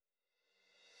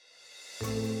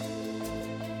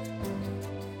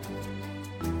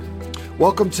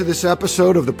Welcome to this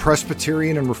episode of the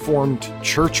Presbyterian and Reformed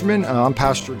Churchman. I'm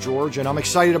Pastor George, and I'm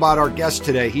excited about our guest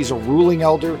today. He's a ruling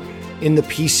elder in the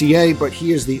PCA, but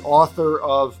he is the author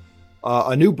of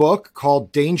a new book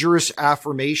called Dangerous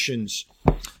Affirmations,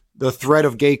 The Threat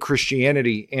of Gay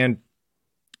Christianity. And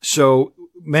so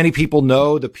many people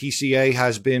know the PCA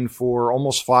has been for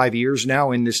almost 5 years now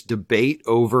in this debate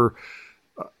over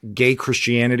gay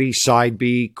Christianity, side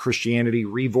B Christianity,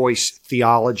 revoice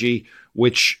theology,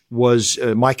 which was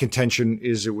my contention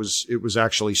is it was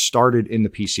actually started in the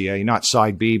PCA, not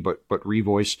side B, but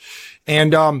revoice.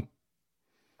 And so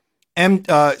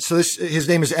his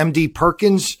name is MD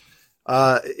Perkins.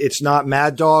 It's not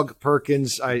Mad Dog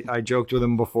Perkins. I joked with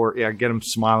him before. Yeah, get him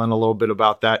smiling a little bit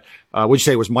about that. What'd you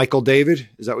say? It was Michael David?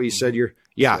 Is that what you said?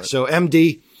 Yeah. Right. So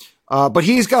MD, but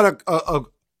he's got a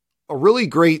really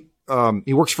great.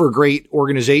 He works for a great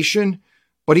organization,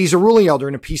 but he's a ruling elder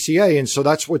in a PCA. And so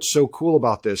that's what's so cool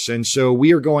about this. And so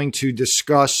we are going to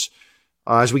discuss,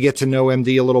 as we get to know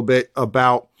MD a little bit,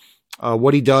 about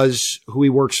what he does, who he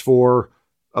works for,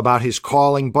 about his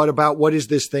calling, but about what is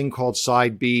this thing called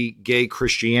side B, gay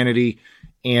Christianity,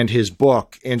 and his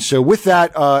book. And so with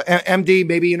that, MD,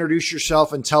 maybe introduce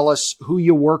yourself and tell us who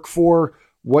you work for,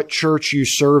 what church you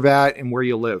serve at, and where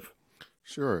you live.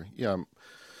 Sure. Yeah.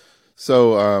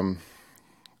 So,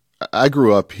 I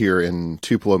grew up here in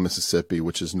Tupelo, Mississippi,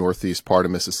 which is northeast part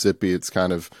of Mississippi. It's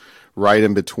kind of right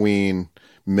in between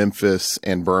Memphis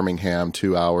and Birmingham,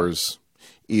 2 hours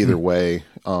either way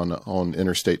on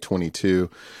Interstate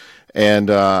 22. And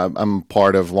I'm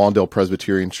part of Lawndale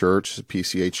Presbyterian Church, the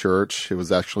PCA church. It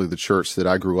was actually the church that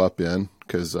I grew up in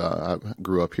because I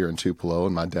grew up here in Tupelo,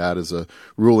 and my dad is a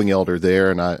ruling elder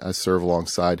there, and I serve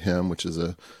alongside him, which is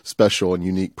a special and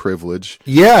unique privilege.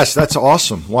 Yes, that's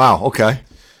awesome. Wow. Okay.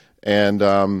 And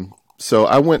so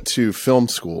I went to film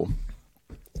school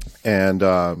and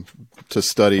to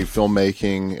study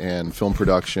filmmaking and film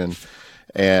production,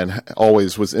 and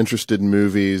always was interested in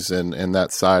movies and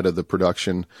that side of the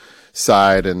production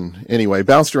side. And anyway,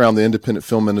 bounced around the independent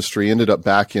film industry, ended up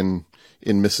back in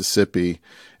Mississippi,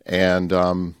 and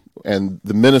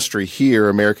the ministry here,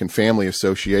 American Family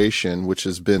Association, which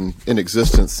has been in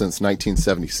existence since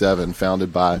 1977,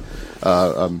 founded by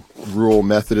a rural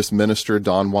Methodist minister,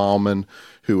 Don Wildman,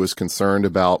 who was concerned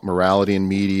about morality in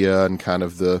media and kind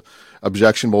of the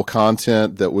objectionable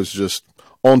content that was just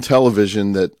on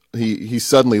television, that he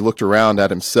suddenly looked around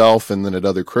at himself and then at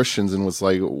other Christians and was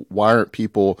like, why aren't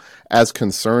people as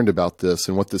concerned about this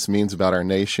and what this means about our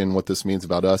nation, what this means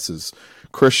about us as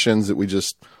Christians, that we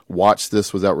just watch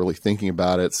this without really thinking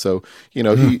about it. So,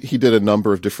 he did a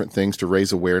number of different things to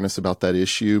raise awareness about that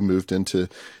issue, moved into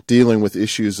dealing with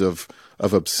issues of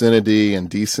obscenity and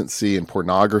decency and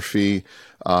pornography,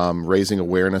 raising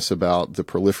awareness about the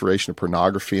proliferation of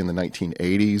pornography in the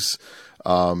 1980s.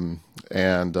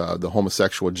 And the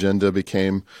homosexual agenda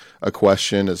became a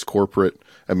question as corporate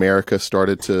America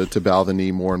started to bow the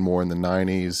knee more and more in the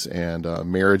 90s, and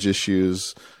marriage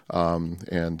issues,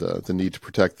 and the need to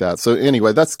protect that. So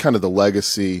anyway, that's kind of the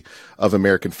legacy of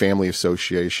American Family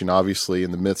Association, obviously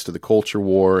in the midst of the culture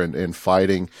war and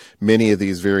fighting many of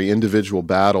these very individual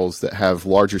battles that have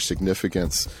larger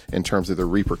significance in terms of their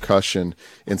repercussion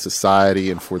in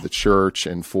society and for the church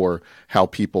and for how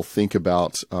people think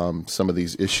about some of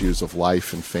these issues of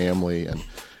life and family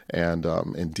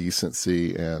and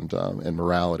decency and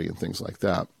morality and things like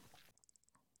that.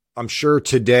 I'm sure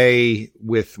today,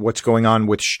 with what's going on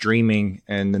with streaming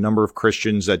and the number of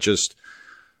Christians that just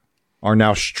are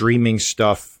now streaming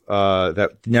stuff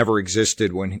that never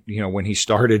existed when he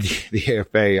started the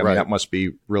AFA, I mean, that must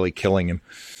be really killing him.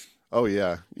 Oh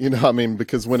yeah.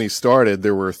 Because when he started,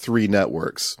 there were 3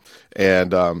 networks,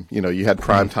 and you had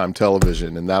primetime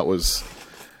television, and that was,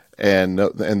 and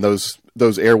those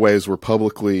airwaves were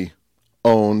publicly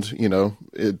owned,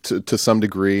 to some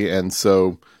degree. And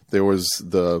so there was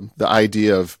the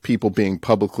idea of people being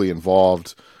publicly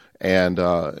involved and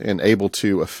able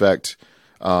to affect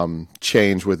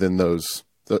change within those,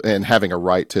 and having a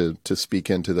right to speak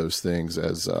into those things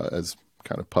as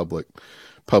kind of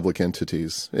public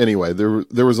entities. Anyway,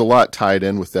 there was a lot tied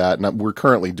in with that, and we're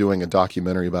currently doing a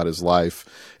documentary about his life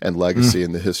and legacy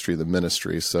and the history of the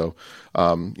ministry. So,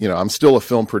 I'm still a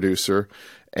film producer,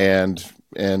 and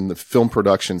the film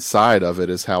production side of it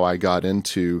is how I got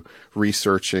into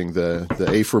researching the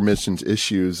aforementioned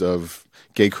issues of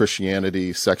gay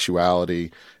Christianity,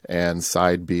 sexuality, and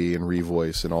side B and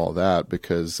revoice and all that,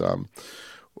 because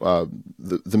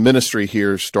the ministry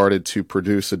here started to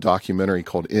produce a documentary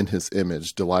called In His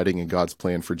Image, Delighting in God's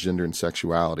Plan for Gender and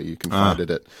Sexuality. You can find it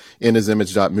at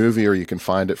inhisimage.movie, or you can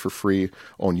find it for free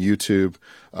on YouTube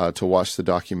to watch the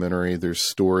documentary. There's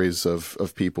stories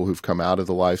of people who've come out of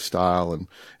the lifestyle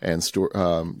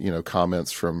and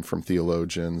comments from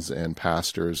theologians and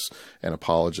pastors and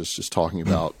apologists just talking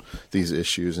about these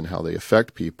issues and how they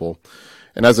affect people.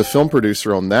 And as a film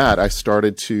producer on that, I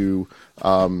started to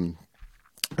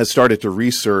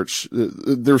research.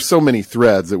 There were so many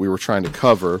threads that we were trying to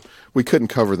cover. We couldn't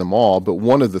cover them all, but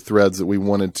one of the threads that we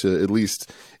wanted to at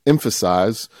least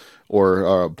emphasize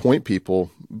or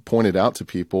pointed out to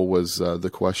people was the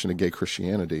question of gay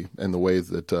Christianity and the way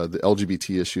that the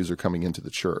LGBT issues are coming into the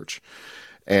church.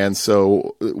 And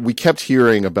so we kept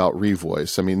hearing about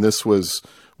Revoice. I mean,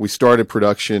 we started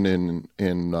production in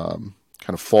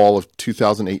kind of fall of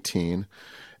 2018.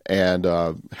 And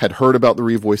had heard about the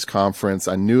Revoice conference.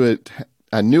 I knew it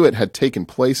had taken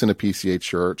place in a PCA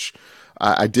church.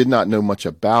 I did not know much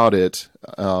about it.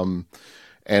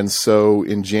 And so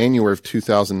in January of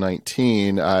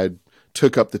 2019, I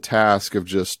took up the task of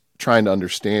just trying to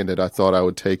understand it. I thought I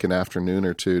would take an afternoon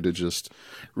or two to just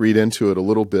read into it a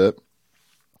little bit.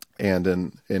 And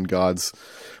in God's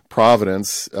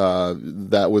providence,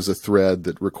 that was a thread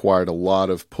that required a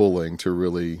lot of pulling to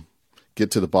really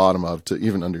get to the bottom of, to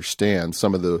even understand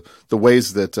some of the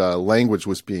ways that language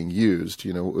was being used.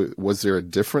 Was there a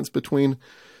difference between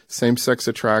same-sex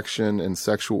attraction and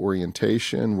sexual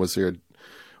orientation? Was there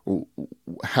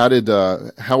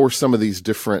how were some of these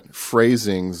different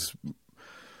phrasings?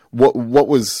 What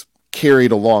was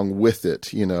carried along with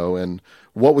it, and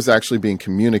what was actually being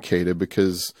communicated?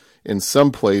 Because in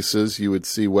some places you would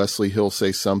see Wesley Hill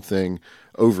say something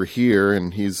over here,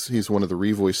 and he's one of the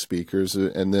Revoice speakers,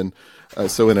 and then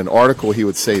so in an article he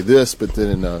would say this, but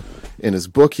then in his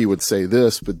book he would say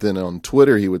this, but then on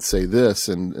Twitter he would say this,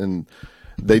 and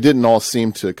they didn't all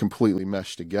seem to completely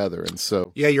mesh together. And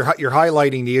so you're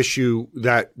highlighting the issue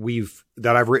that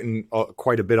I've written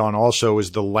quite a bit on also,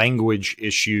 is the language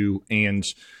issue, and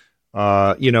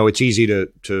it's easy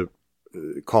to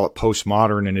call it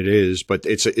postmodern, and it is, but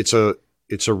it's a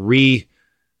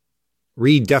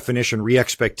redefinition,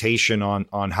 re-expectation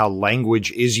on how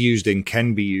language is used and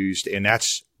can be used. And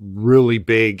that's really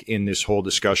big in this whole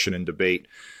discussion and debate.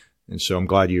 And so I'm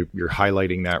glad you're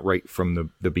highlighting that right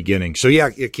from the beginning. So yeah,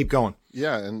 keep going.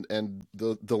 Yeah. And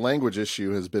the language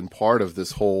issue has been part of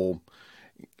this whole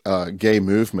gay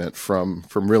movement from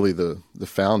really the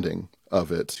founding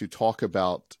of it, to talk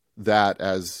about that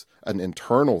as an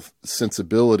internal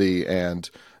sensibility and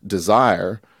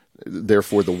desire.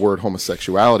 Therefore, the word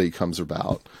homosexuality comes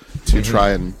about to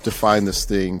try and define this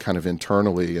thing kind of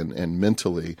internally and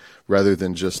mentally, rather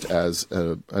than just as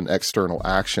an external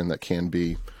action that can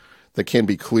be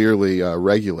clearly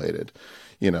regulated.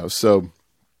 So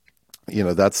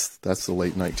that's the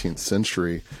late 19th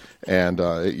century, and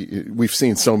we've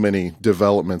seen so many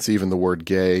developments, even the word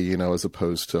gay, as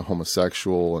opposed to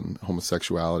homosexual and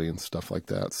homosexuality and stuff like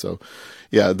that. So,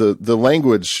 yeah, the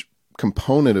language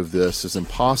component of this is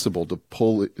impossible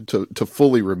to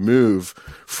fully remove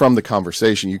from the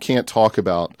conversation. You can't talk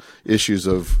about issues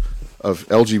of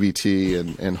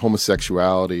LGBT and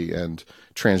homosexuality and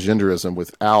transgenderism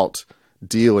without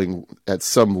dealing at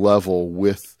some level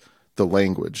with the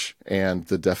language and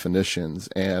the definitions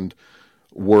and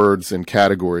words and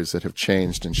categories that have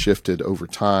changed and shifted over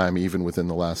time, even within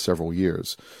the last several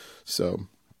years. So,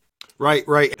 right.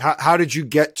 How did you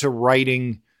get to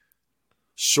writing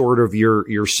sort of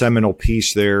your seminal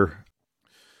piece there,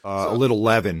 A Little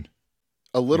Leaven?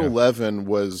 A Little Leaven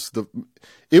was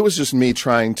it was just me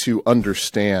trying to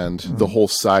understand the whole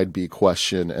side B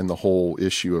question and the whole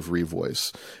issue of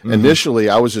Revoice. Initially,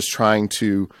 I was just trying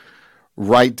to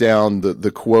write down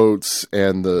the quotes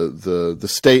and the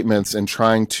statements and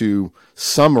trying to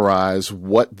summarize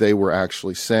what they were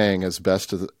actually saying as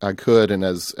best as I could and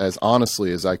as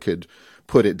honestly as I could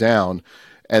put it down.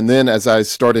 And then as I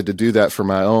started to do that for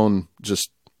my own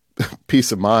just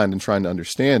peace of mind and trying to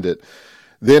understand it,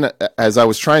 then as I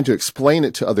was trying to explain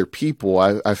it to other people,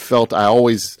 I felt I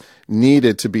always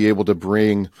needed to be able to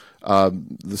bring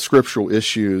the scriptural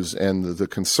issues and the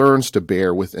concerns to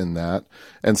bear within that.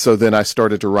 And so then I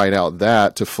started to write out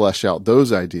that to flesh out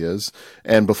those ideas.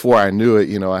 And before I knew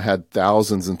it, I had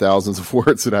thousands and thousands of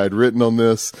words that I had written on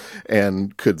this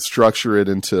and could structure it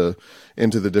into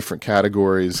the different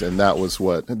categories. And that was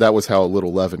how A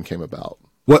Little Leaven came about.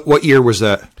 What year was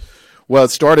that? Well, it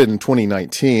started in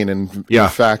 2019, and in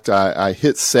fact, I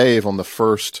hit save on the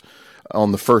first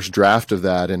draft of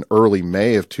that in early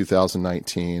May of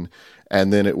 2019,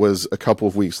 And then it was a couple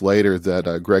of weeks later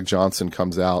that Greg Johnson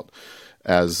comes out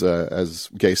as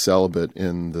gay celibate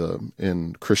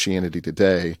in Christianity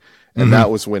Today. And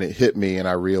that was when it hit me, and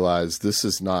I realized this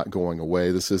is not going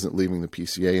away. This isn't leaving the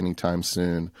PCA anytime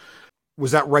soon.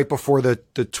 Was that right before the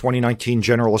 2019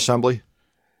 General Assembly,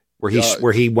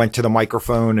 where he went to the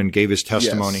microphone and gave his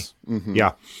testimony? Yes. Mm-hmm.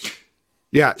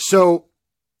 Yeah. So,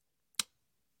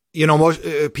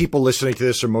 most people listening to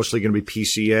this are mostly going to be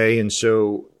PCA, and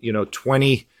so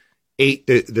 28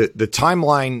 the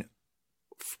timeline,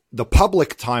 the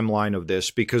public timeline of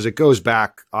this, because it goes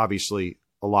back obviously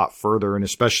a lot further, and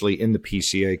especially in the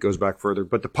PCA, it goes back further.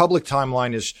 But the public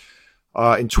timeline is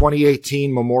in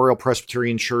 2018, Memorial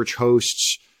Presbyterian Church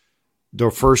hosts the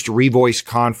first Revoice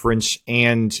conference,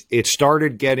 and it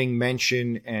started getting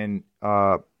mention and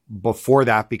before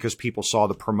that because people saw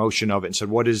the promotion of it and said,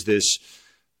 what is this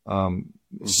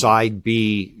side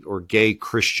B or gay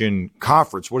Christian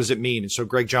conference? What does it mean? And so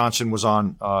Greg Johnson was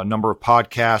on a number of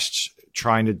podcasts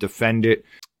trying to defend it.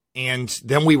 And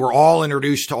then we were all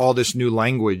introduced to all this new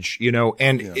language,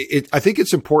 I think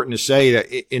it's important to say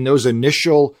that in those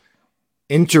initial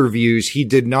interviews, he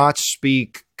did not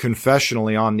speak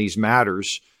confessionally on these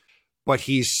matters, but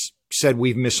he's said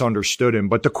we've misunderstood him.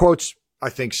 But the quotes, I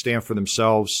think, stand for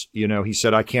themselves. He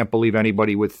said, I can't believe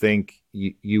anybody would think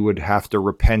you would have to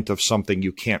repent of something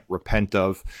you can't repent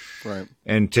of. Right.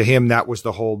 And to him, that was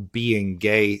the whole being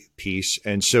gay piece.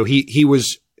 And so he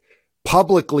was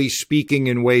publicly speaking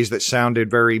in ways that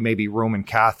sounded very maybe Roman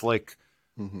Catholic,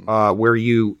 where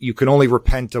you can only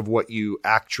repent of what you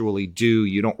actually do.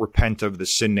 You don't repent of the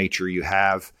sin nature you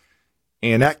have.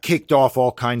 And that kicked off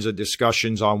all kinds of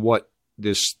discussions on what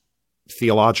this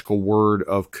theological word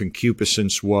of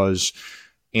concupiscence was.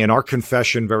 And our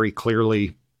confession very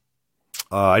clearly,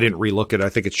 I didn't relook it, I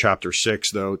think it's chapter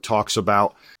 6, though, talks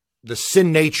about the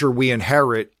sin nature we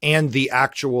inherit and the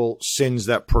actual sins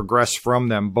that progress from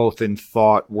them, both in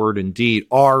thought, word, and deed,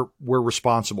 we're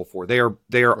responsible for. They are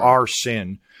right. Our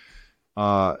sin.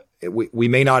 We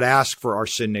may not ask for our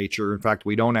sin nature. In fact,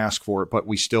 we don't ask for it, but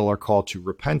we still are called to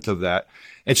repent of that.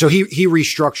 And so he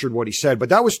restructured what he said. But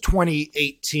that was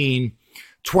 2018,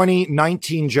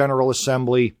 2019 General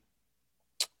Assembly.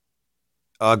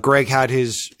 Greg had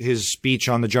his speech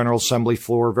on the General Assembly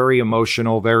floor, very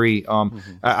emotional, very,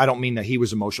 I don't mean that he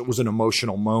was emotional. It was an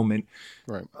emotional moment,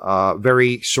 right?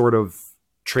 Very sort of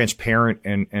transparent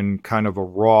and kind of a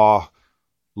raw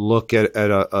look at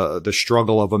the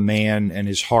struggle of a man and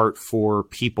his heart for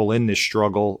people in this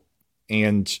struggle.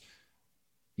 And,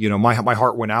 my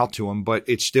heart went out to him, but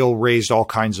it still raised all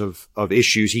kinds of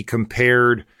issues. He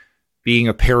compared being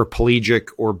a paraplegic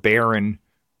or barren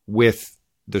with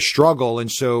the struggle.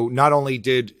 And so not only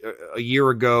did a year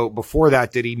ago before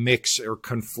that, did he mix or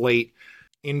conflate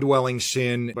indwelling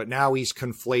sin, but now he's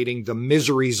conflating the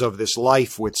miseries of this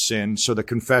life with sin. So the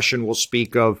confession will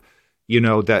speak of,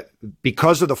 that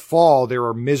because of the fall, there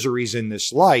are miseries in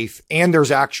this life, and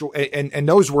there's actual, and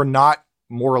those we're not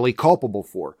morally culpable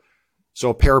for. So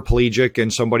a paraplegic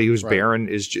and somebody who's barren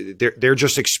they're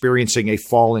just experiencing a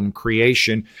fallen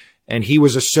creation. And he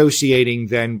was associating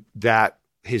then that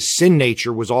his sin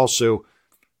nature was also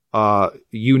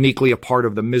uniquely a part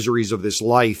of the miseries of this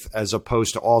life, as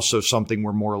opposed to also something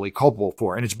we're morally culpable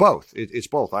for. And it's both. It's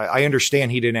both. I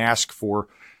understand he didn't ask for,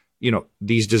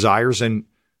 these desires, and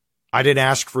I didn't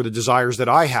ask for the desires that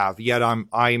I have, yet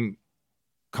I'm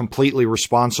completely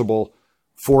responsible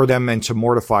for them and to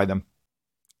mortify them.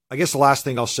 I guess the last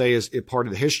thing I'll say is part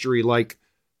of the history. Like,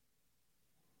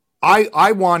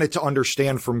 I wanted to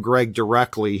understand from Greg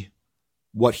directly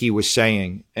what he was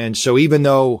saying. And so even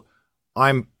though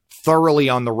I'm thoroughly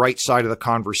on the right side of the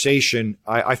conversation,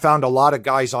 I found a lot of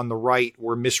guys on the right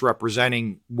were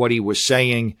misrepresenting what he was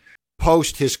saying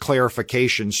post his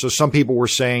clarification. So some people were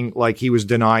saying like he was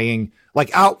denying,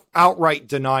 like outright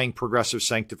denying progressive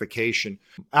sanctification,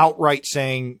 outright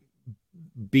saying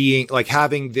being like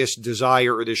having this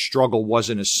desire or this struggle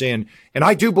wasn't a sin. And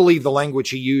I do believe the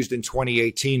language he used in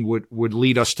 2018 would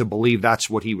lead us to believe that's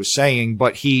what he was saying,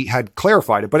 but he had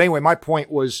clarified it. But anyway, my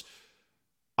point was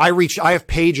I have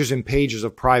pages and pages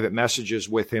of private messages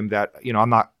with him that, I'm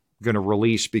not going to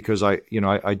release because I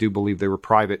do believe they were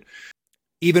private.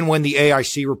 Even when the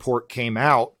AIC report came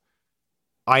out,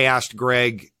 I asked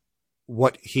Greg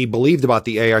what he believed about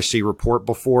the AIC report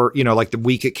before, like the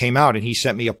week it came out, and he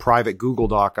sent me a private Google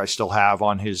Doc I still have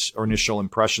on his initial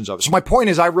impressions of it. So my point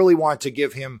is I really want to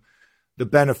give him the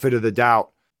benefit of the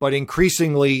doubt, but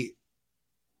increasingly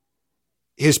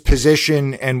his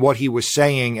position and what he was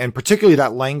saying, and particularly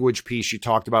that language piece you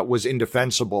talked about, was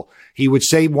indefensible. He would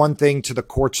say one thing to the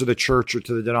courts of the church or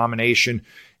to the denomination,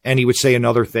 and he would say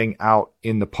another thing out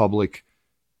in the public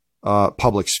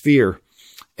sphere.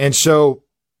 And so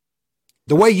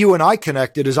the way you and I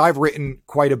connected is I've written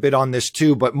quite a bit on this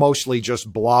too, but mostly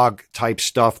just blog type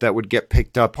stuff that would get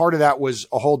picked up. Part of that was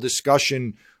a whole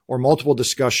discussion or multiple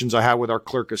discussions I had with our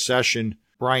clerk of session,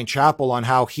 Brian Chappell, on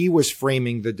how he was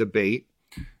framing the debate.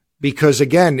 Because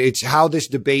again, it's how this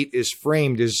debate is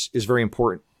framed is very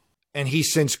important. And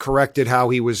he's since corrected how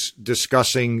he was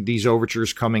discussing these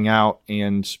overtures coming out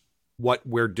and what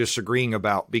we're disagreeing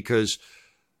about. Because,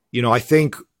 I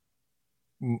think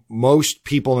most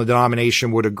people in the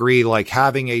denomination would agree, like,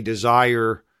 having a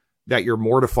desire that you're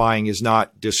mortifying is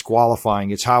not disqualifying.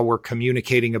 It's how we're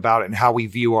communicating about it and how we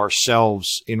view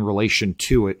ourselves in relation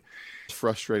to it.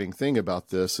 Frustrating thing about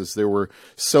this is there were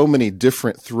so many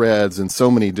different threads and so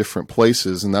many different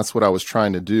places, and that's what I was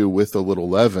trying to do with A Little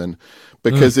Leaven,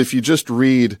 because if you just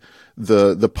read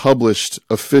the published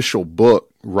official book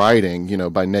writing,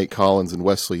 by Nate Collins and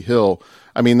Wesley Hill,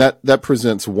 I mean, that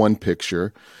presents one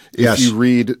picture. If you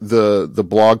read the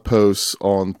blog posts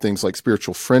on things like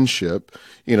spiritual friendship,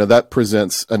 that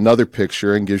presents another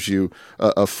picture and gives you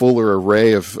a fuller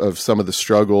array of some of the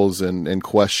struggles and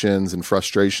questions and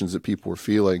frustrations that people were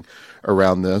feeling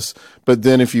around this. But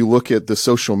then if you look at the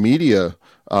social media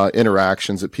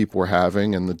interactions that people were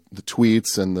having and the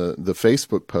tweets and the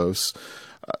Facebook posts,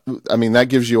 I mean, that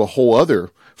gives you a whole other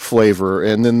flavor.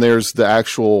 And then there's the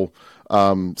actual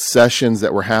sessions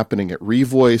that were happening at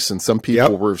Revoice, and some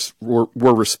people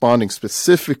were responding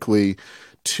specifically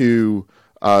to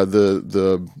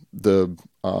the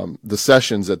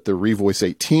sessions at the Revoice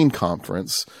 18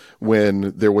 conference,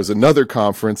 when there was another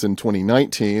conference in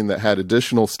 2019 that had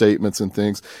additional statements and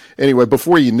things. Anyway,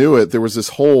 before you knew it, there was this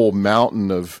whole mountain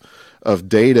of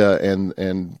data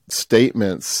and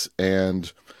statements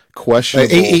and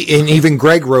questionable. And even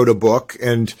Greg wrote a book,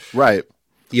 and right.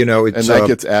 It's, and that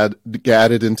gets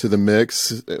added into the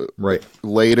mix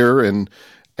later.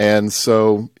 And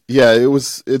so, yeah,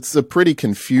 it's a pretty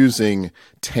confusing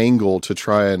tangle to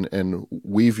try and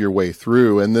weave your way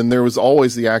through. And then there was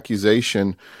always the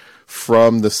accusation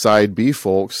from the side B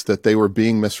folks that they were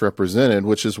being misrepresented,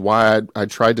 which is why I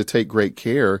tried to take great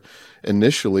care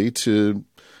initially to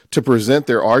present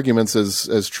their arguments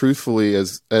as truthfully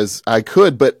as I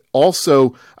could, but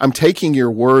also I'm taking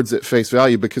your words at face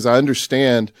value because I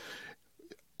understand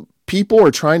people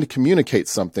are trying to communicate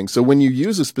something. So when you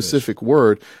use a specific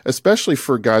word, especially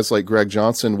for guys like Greg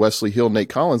Johnson, Wesley Hill, Nate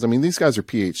Collins, I mean, these guys are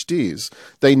PhDs.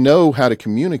 They know how to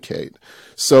communicate.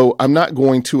 So I'm not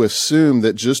going to assume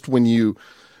that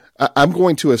I'm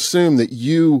going to assume that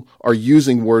you are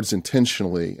using words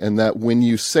intentionally, and that when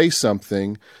you say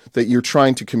something, that you're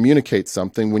trying to communicate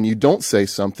something. When you don't say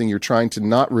something, you're trying to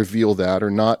not reveal that or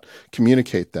not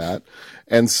communicate that.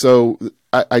 And so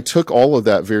I took all of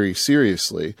that very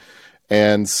seriously.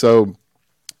 And so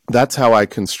that's how I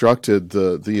constructed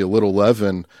the A Little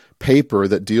Leaven paper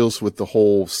that deals with the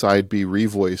whole side B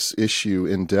Revoice issue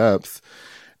in depth.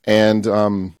 And,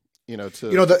 the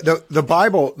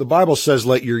Bible says,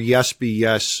 let your yes be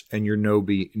yes and your no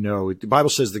be no. The Bible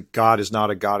says that God is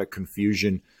not a God of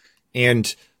confusion.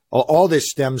 And all this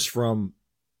stems from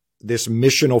this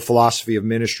missional philosophy of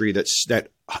ministry that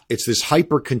it's this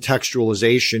hyper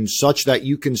contextualization such that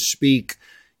you can speak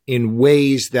in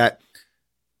ways that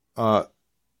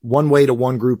one way to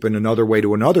one group and another way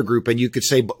to another group. And you could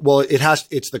say, well,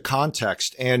 it's the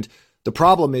context. And the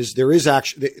problem is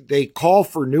they call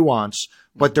for nuance,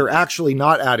 but they're actually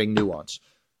not adding nuance,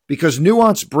 because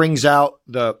nuance brings out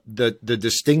the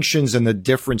distinctions and the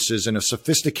differences in a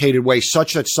sophisticated way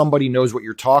such that somebody knows what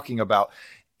you're talking about.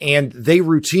 And they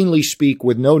routinely speak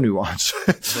with no nuance,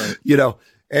 right.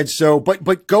 And so,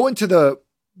 but go into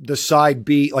the side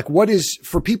B, like what is,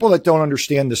 for people that don't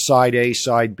understand the side A,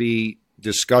 side B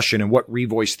discussion and what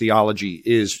Revoice theology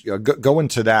is, go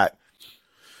into that.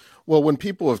 Well, when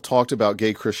people have talked about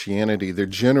gay Christianity, they're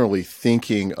generally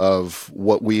thinking of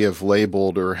what we have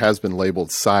labeled or has been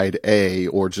labeled side A,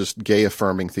 or just gay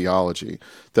affirming theology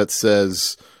that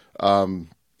says,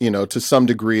 to some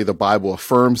degree, the Bible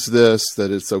affirms this,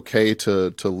 that it's okay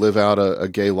to live out a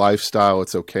gay lifestyle.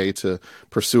 It's okay to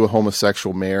pursue a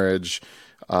homosexual marriage.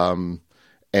 And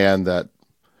that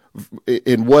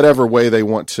in whatever way they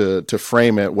want to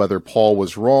frame it, whether Paul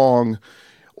was wrong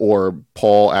or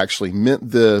Paul actually meant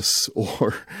this,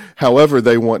 or however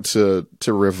they want to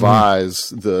revise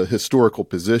the historical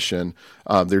position,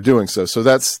 they're doing so. So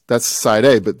that's side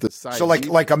A. But the side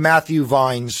like a Matthew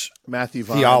Vines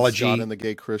theology, God and the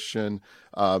gay Christian,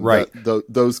 Right.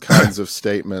 Those kinds of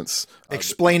statements.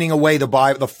 Explaining away the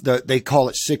Bible, they call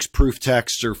it 6 proof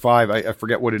texts or 5. I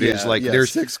forget what it is. Like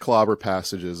there's 6 clobber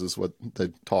passages is what they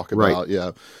talk about. Right.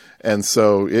 Yeah. And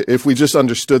so if we just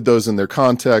understood those in their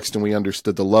context and we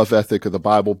understood the love ethic of the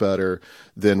Bible better,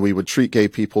 then we would treat gay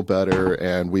people better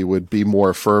and we would be more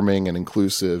affirming and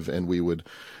inclusive, and we would,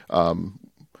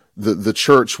 the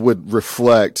church would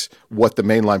reflect what the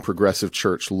mainline progressive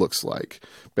church looks like,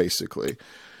 basically.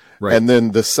 Right. And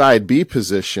then the side B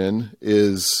position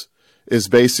is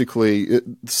basically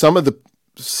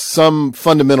some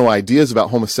fundamental ideas about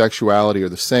homosexuality are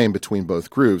the same between both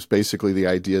groups. Basically, the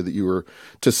idea that you were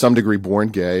to some degree born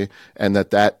gay and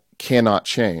that cannot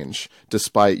change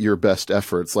despite your best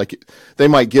efforts. Like they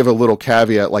might give a little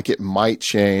caveat, like it might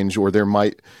change, or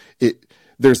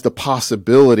there's the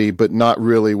possibility, but not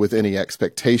really with any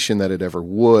expectation that it ever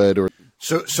would. Or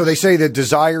so they say that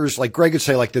desires, like Greg would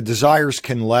say, like the desires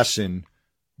can lessen,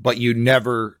 but you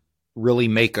never really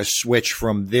make a switch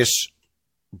from this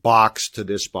box to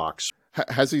this box.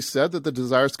 Has he said that the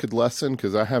desires could lessen?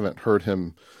 Because I haven't heard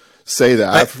him say that.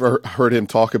 I've heard him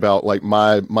talk about like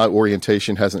my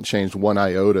orientation hasn't changed one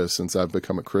iota since I've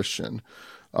become a Christian.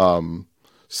 Right,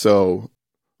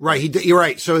 you're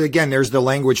right. So again, there's the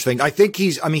language thing. I think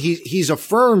he's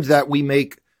affirmed that we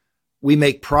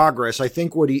make progress. I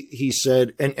think what he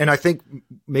said, and I think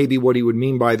maybe what he would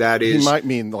mean by that is he might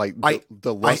mean like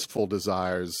the lustful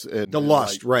desires, and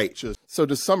lust, like, right? So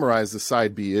to summarize the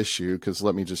side B issue, because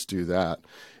let me just do that.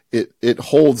 It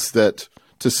holds that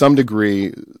to some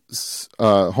degree,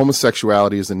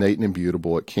 homosexuality is innate and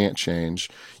immutable. It can't change.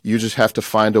 You just have to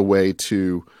find a way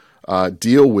to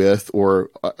deal with, or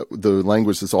the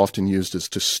language that's often used is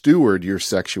to steward your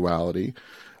sexuality.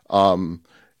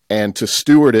 And to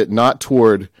steward it not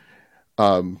toward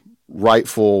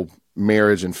rightful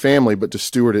marriage and family, but to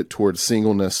steward it toward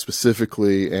singleness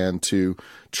specifically, and to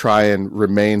try and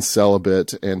remain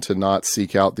celibate and to not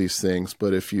seek out these things.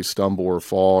 But if you stumble or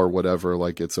fall or whatever,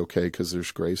 like it's okay because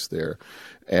there's grace there.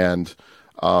 And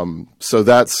so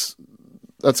that's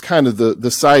kind of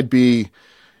the side B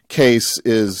case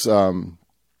is, I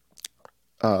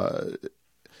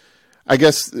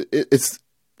guess it's,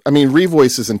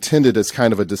 Revoice is intended as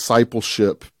kind of a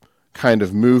discipleship kind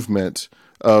of movement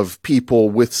of people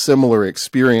with similar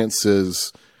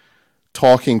experiences,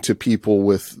 talking to people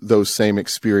with those same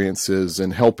experiences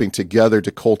and helping together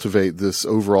to cultivate this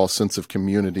overall sense of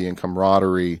community and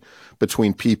camaraderie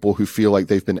between people who feel like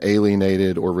they've been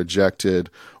alienated or rejected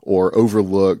or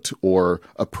overlooked or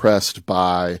oppressed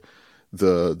by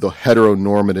the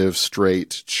heteronormative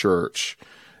straight church.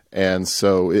 And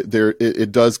so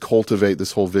it does cultivate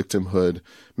this whole victimhood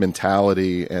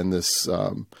mentality and this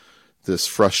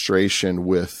frustration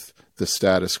with the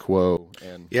status quo.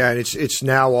 And it's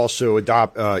now also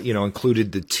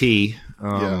included the T,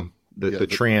 the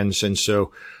trans, and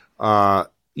so and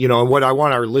what I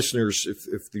want our listeners,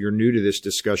 if you're new to this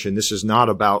discussion, this is not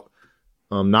about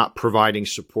not providing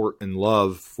support and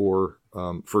love for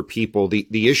people.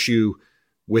 The issue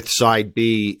with side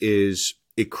B is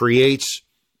it creates.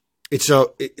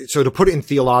 So to put it in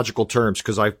theological terms,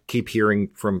 because I keep hearing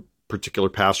from particular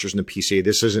pastors in the PCA,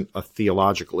 this isn't a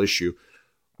theological issue.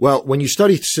 Well, when you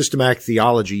study systematic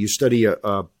theology, you study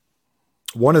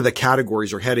one of the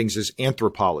categories or headings is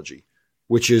anthropology,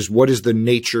 which is what is the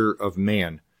nature of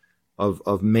man,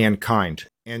 of mankind.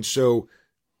 And so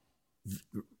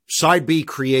side B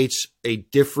creates a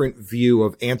different view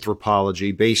of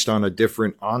anthropology based on a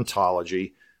different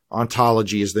ontology.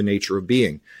 Ontology is the nature of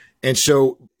being. And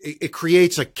so it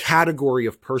creates a category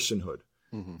of personhood.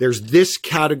 Mm-hmm. There's this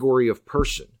category of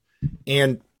person.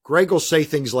 And Greg will say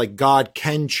things like God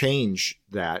can change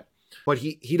that, but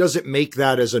he doesn't make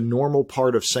that as a normal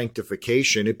part of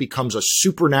sanctification. It becomes a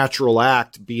supernatural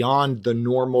act beyond the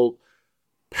normal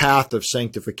path of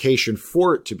sanctification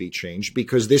for it to be changed,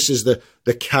 because this is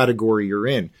the category you're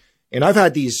in. And I've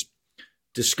had these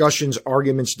discussions,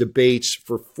 arguments, debates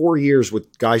for 4 years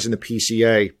with guys in the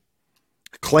PCA,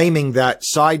 claiming that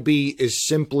side B is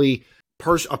simply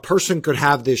a person could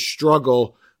have this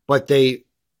struggle, but they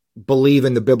believe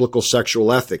in the biblical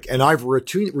sexual ethic. And I've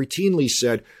routinely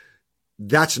said,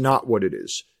 that's not what it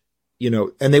is.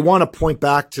 And they want to point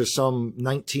back to some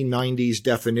 1990s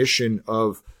definition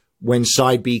of when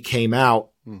side B came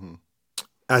out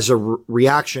as a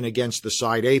reaction against the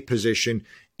side A position.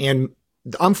 And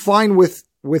I'm fine with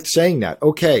saying that.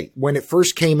 Okay, when it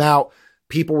first came out,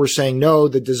 people were saying, no,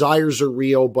 the desires are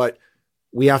real, but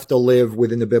we have to live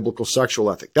within the biblical sexual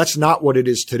ethic. That's not what it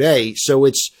is today. So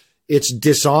it's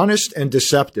dishonest and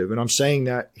deceptive. And I'm saying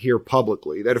that here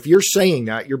publicly, that if you're saying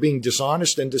that, you're being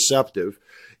dishonest and deceptive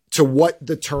to what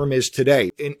the term is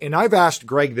today. And I've asked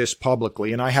Greg this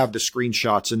publicly, and I have the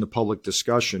screenshots in the public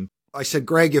discussion. I said,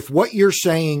 Greg, if what you're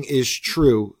saying is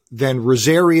true, then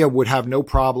Rosaria would have no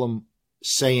problem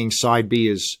saying side B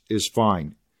is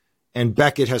fine. And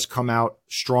Beckett has come out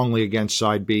strongly against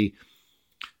side B.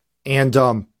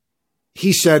 And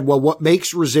he said, well, what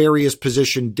makes Rosaria's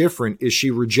position different is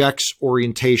she rejects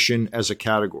orientation as a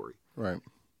category. Right.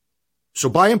 So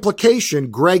by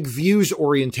implication, Greg views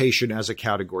orientation as a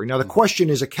category. Now, the question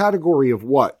is a category of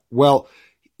what? Well,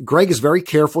 Greg is very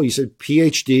careful. He said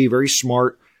PhD, very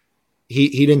smart.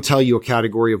 He didn't tell you a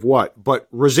category of what, but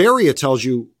Rosaria tells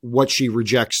you what she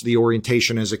rejects the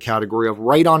orientation as a category of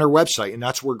right on her website. And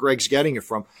that's where Greg's getting it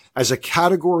from, as a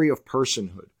category of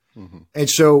personhood. Mm-hmm. And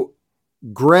so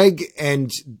Greg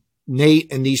and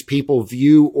Nate and these people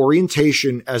view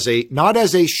orientation as not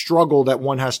as a struggle that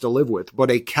one has to live with,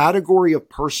 but a category of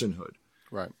personhood.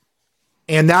 Right.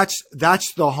 And that's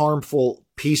the harmful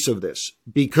piece of this,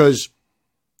 because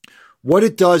what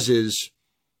it does is,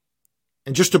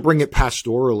 and just to bring it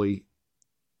pastorally,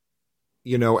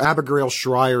 Abigail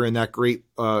Schreier in that great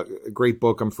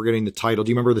book, I'm forgetting the title.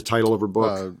 Do you remember the title of her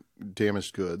book?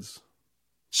 Damaged Goods.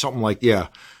 Something like, yeah.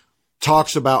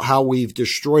 Talks about how we've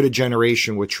destroyed a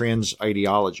generation with trans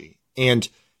ideology. And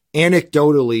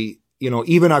anecdotally,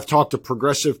 even I've talked to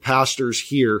progressive pastors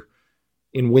here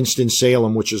in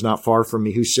Winston-Salem, which is not far from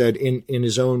me, who said in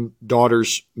his own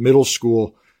daughter's middle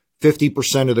school,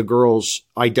 50% of the girls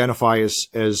identify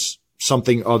as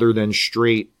something other than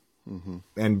straight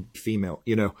and female,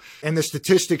 and the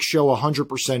statistics show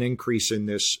 100% increase in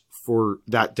this for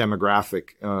that demographic.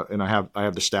 And I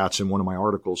have the stats in one of my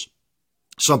articles.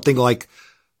 Something like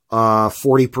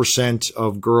 40%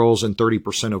 of girls and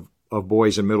 30% of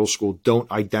boys in middle school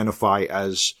don't identify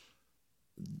as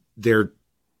their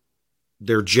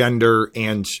gender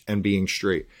and being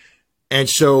straight. And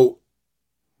so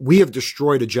we have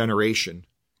destroyed a generation.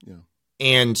 Yeah.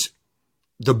 And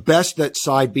the best that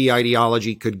side B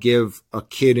ideology could give a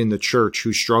kid in the church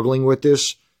who's struggling with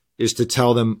this is to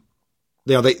tell them,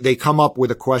 they come up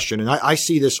with a question. And I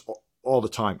see this all the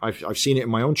time. I've seen it in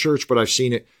my own church, but I've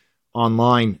seen it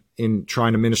online in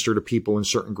trying to minister to people in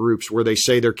certain groups where they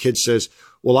say their kid says,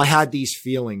 well, I had these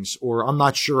feelings, or I'm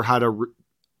not sure how to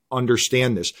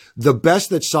understand this. The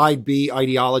best that side B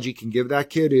ideology can give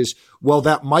that kid is, well,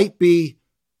 that might be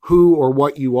who or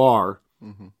what you are,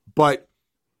 but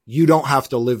you don't have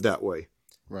to live that way.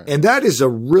 Right. And that is a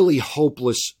really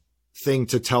hopeless thing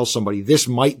to tell somebody. This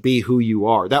might be who you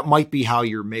are. That might be how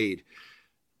you're made.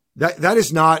 That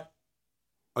is not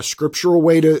a scriptural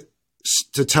way to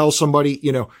tell somebody.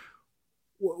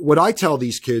 What I tell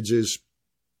these kids is,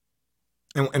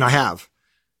 and I have,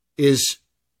 is,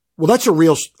 well, that's a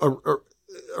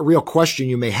real question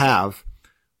you may have,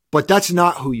 but that's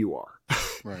not who you are.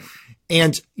 Right.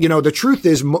 And, the truth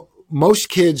is most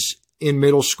kids in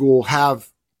middle school have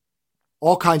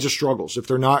all kinds of struggles. If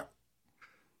they're not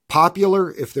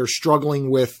popular, if they're struggling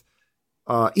with,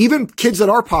 even kids that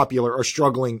are popular are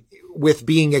struggling with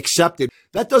being accepted.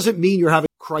 That doesn't mean you're having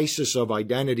a crisis of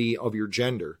identity of your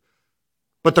gender.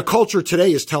 But the culture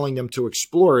today is telling them to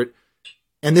explore it.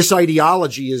 And this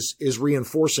ideology is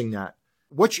reinforcing that.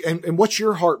 What's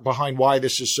your heart behind why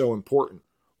this is so important?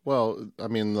 Well, I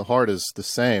mean, the heart is the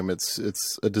same. It's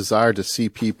a desire to see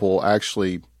people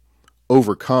actually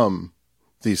overcome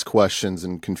these questions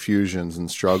and confusions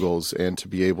and struggles, and to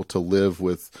be able to live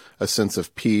with a sense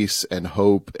of peace and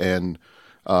hope and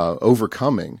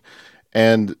overcoming.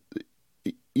 And,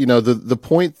 the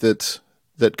point that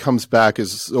comes back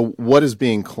is, so what is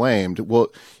being claimed? Well,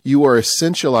 you are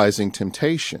essentializing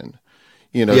temptation,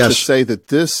 yes, to say that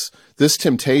this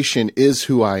temptation is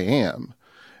who I am.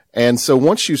 And so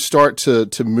once you start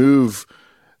to move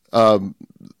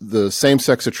the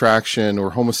same-sex attraction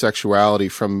or homosexuality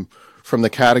from the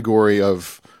category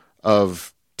of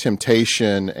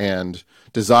temptation and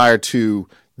desire to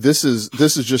this is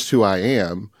just who I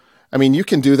am. I mean, you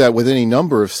can do that with any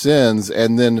number of sins,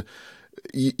 and then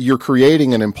you're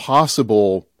creating an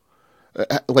impossible.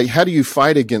 Like, how do you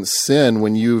fight against sin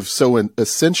when you've so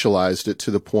essentialized it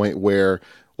to the point where,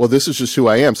 well, this is just who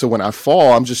I am. So when I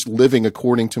fall, I'm just living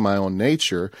according to my own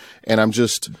nature, and I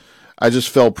just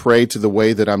fell prey to the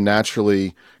way that I'm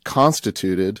naturally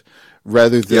constituted,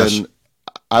 rather than, yes,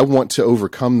 I want to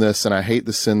overcome this, and I hate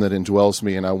the sin that indwells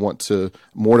me, and I want to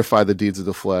mortify the deeds of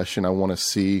the flesh, and I want to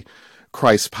see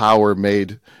Christ's power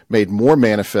made more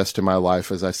manifest in my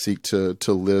life as I seek to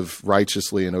live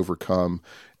righteously and overcome.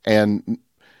 And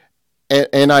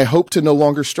I hope to no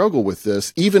longer struggle with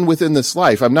this, even within this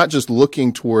life. I'm not just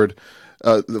looking toward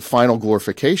the final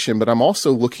glorification, but I'm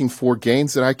also looking for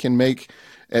gains that I can make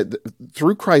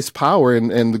through Christ's power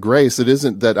and the grace. It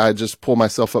isn't that I just pull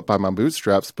myself up by my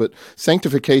bootstraps, but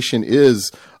sanctification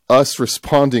is us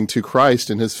responding to Christ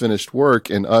and his finished work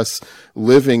and us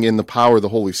living in the power of the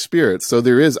Holy Spirit. So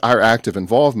there is our active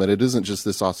involvement. It isn't just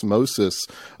this osmosis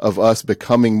of us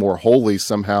becoming more holy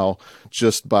somehow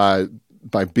just by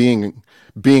being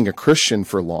a Christian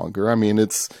for longer. I mean,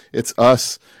 it's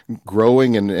us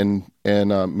growing and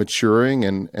maturing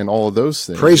and all of those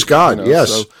things. Praise God.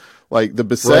 Yes. So, like the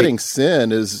besetting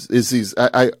sin is these,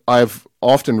 I've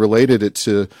often related it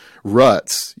to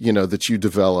ruts, that you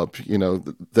develop,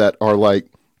 that are like,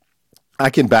 I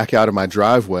can back out of my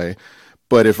driveway,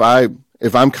 but if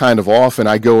I'm kind of off and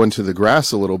I go into the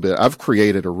grass a little bit, I've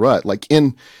created a rut. Like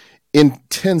in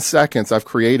 10 seconds, I've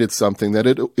created something that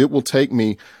it will take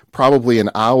me probably an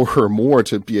hour or more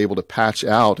to be able to patch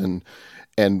out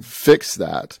and fix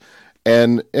that.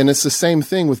 And it's the same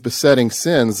thing with besetting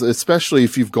sins, especially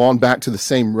if you've gone back to the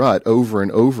same rut over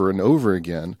and over and over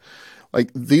again. Like,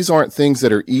 these aren't things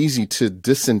that are easy to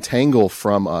disentangle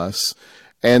from us.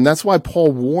 And that's why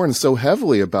Paul warns so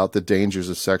heavily about the dangers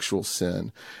of sexual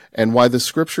sin, and why the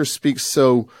scripture speaks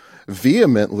so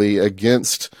vehemently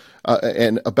against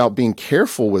and about being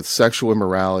careful with sexual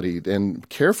immorality and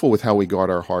careful with how we guard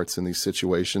our hearts in these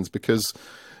situations, because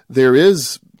there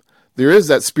is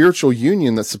that spiritual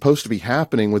union that's supposed to be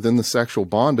happening within the sexual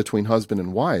bond between husband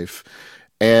and wife.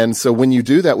 And so when you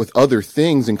do that with other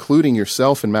things, including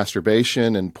yourself and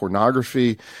masturbation and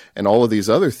pornography and all of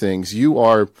these other things, you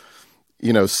are,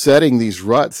 setting these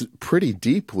ruts pretty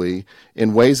deeply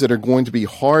in ways that are going to be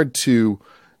hard to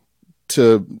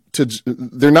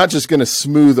they're not just going to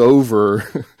smooth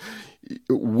over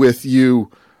with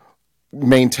you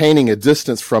maintaining a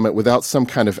distance from it without some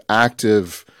kind of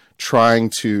active trying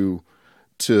to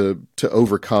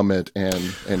overcome it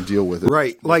and deal with it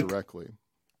right, like directly.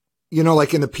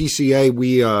 Like in the PCA,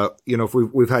 we if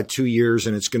we've had 2 years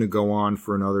and it's going to go on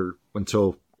for another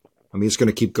it's going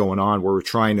to keep going on. We're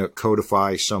trying to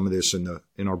codify some of this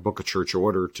in our book of church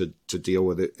order to deal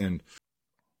with it. And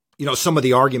some of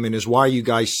the argument is, why are you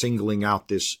guys singling out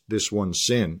this one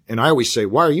sin? And I always say,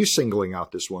 why are you singling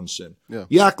out this one sin? Yeah.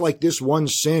 You act like this one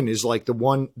sin is like the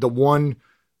one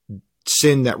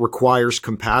sin that requires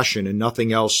compassion and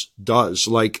nothing else does.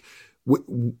 Like,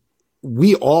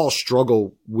 we all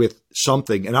struggle with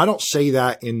something. And I don't say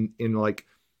that in like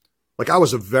I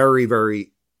was a very,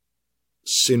 very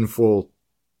sinful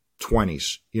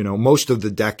 20s, most of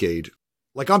the decade.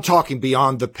 Like, I'm talking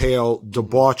beyond the pale,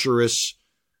 debaucherous.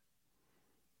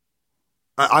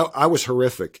 I was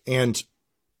horrific. And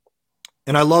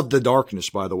I loved the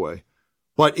darkness, by the way,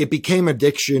 but it became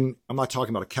addiction. I'm not talking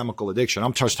about a chemical addiction.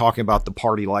 I'm just talking about the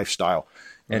party lifestyle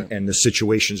and the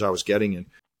situations I was getting in.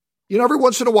 Every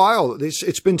once in a while,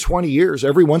 it's been 20 years.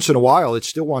 Every once in a while, it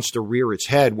still wants to rear its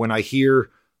head when I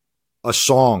hear a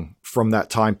song from that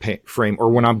time frame, or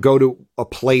when I go to a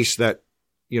place that,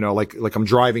 like I'm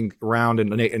driving around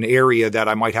in an area that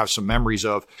I might have some memories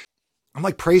of. I'm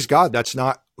like, praise God, that's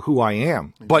not who I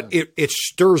am. Yeah. But it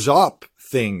stirs up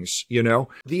things,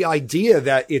 The idea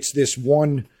that it's this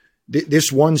one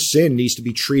sin needs to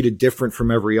be treated different from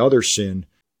every other sin.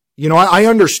 I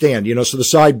understand, so the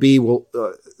side B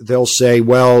they'll say,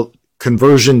 well,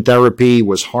 conversion therapy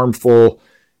was harmful.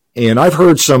 And I've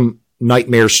heard some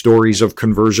nightmare stories of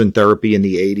conversion therapy in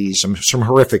the 80s, some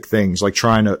horrific things, like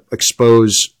trying to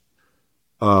expose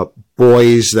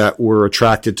boys that were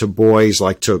attracted to boys,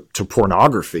 like to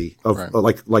pornography of right.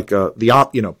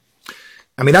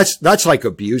 That's like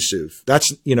abusive.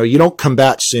 That's, you don't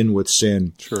combat sin with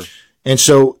sin. Sure. And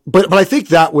so, but I think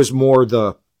that was more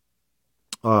the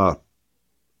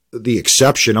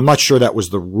exception. I'm not sure that was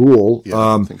the rule. Yeah,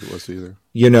 I don't think it was either.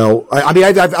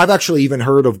 I've actually even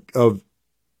heard of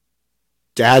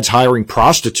dads hiring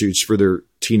prostitutes for their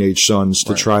teenage sons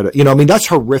to try to, that's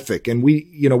horrific. And we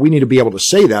need to be able to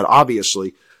say that,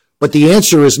 obviously, but the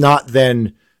answer is not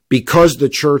then, because the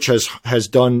church has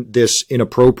done this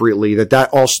inappropriately,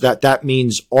 that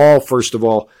means first of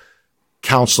all,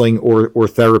 counseling or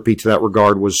therapy to that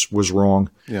regard was wrong.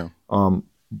 Yeah.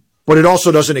 But it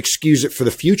also doesn't excuse it for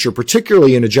the future,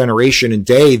 particularly in a generation and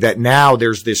day that now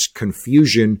there's this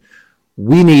confusion.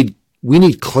 We need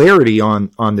clarity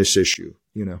on this issue,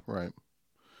 Right.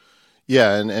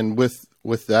 Yeah. And with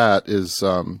that is,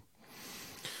 the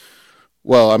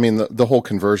whole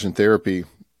conversion therapy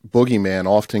boogeyman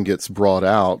often gets brought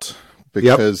out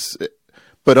because,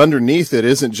 but underneath it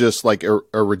isn't just like a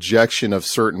rejection of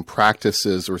certain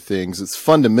practices or things. It's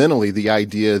fundamentally the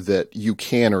idea that you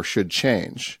can or should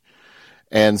change.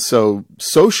 And so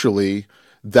socially,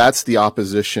 that's the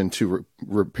opposition to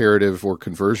reparative or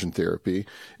conversion therapy,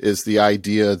 is the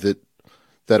idea that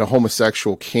that a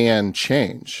homosexual can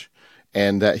change,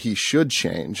 and that he should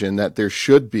change, and that there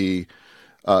should be,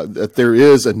 that there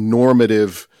is a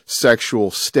normative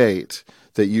sexual state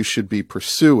that you should be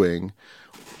pursuing.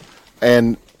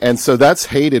 And so that's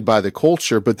hated by the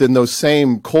culture, but then those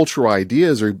same cultural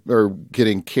ideas are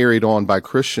getting carried on by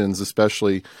Christians,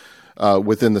 especially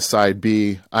within the side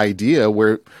B idea,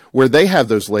 where they have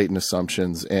those latent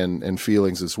assumptions and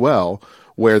feelings as well,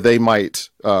 where they might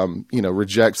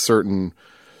reject certain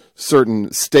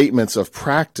statements of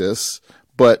practice.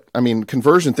 But I mean,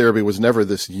 conversion therapy was never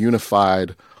this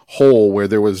unified whole where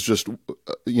there was just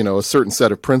a certain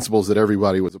set of principles that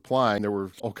everybody was applying. There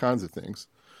were all kinds of things.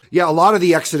 Yeah, a lot of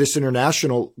the Exodus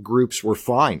International groups were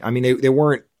fine. I mean, they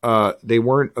weren't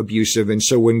abusive. And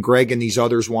so when Greg and these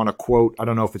others want to quote, I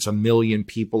don't know if it's 1 million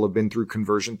people have been through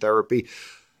conversion therapy.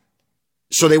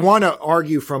 So they want to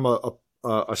argue from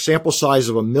a sample size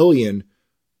of 1 million,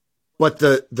 but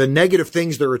the negative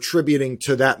things they're attributing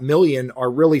to that 1 million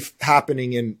are really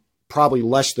happening in probably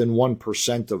less than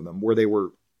 1% of them, where they were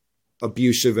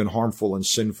abusive and harmful and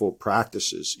sinful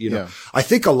practices. Yeah. I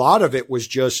think a lot of it was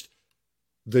just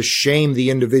the shame the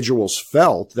individuals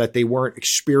felt that they weren't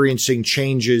experiencing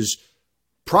changes,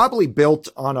 probably built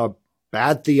on a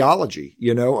bad theology,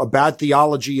 a bad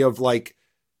theology of like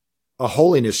a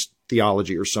holiness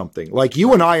theology or something. Like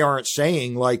you and I aren't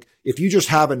saying like, if you just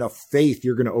have enough faith,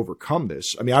 you're going to overcome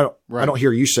this. I mean, I don't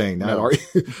hear you saying that. No. Are you?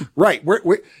 Right.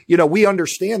 We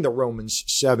understand the Romans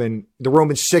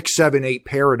 6, 7, 8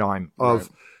 paradigm of,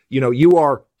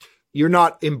 you're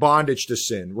not in bondage to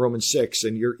sin, Romans 6,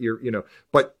 and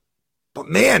but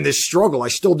man, this struggle, I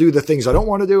still do the things I don't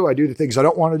want to do. I do the things I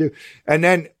don't want to do. And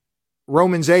then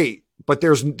Romans 8, but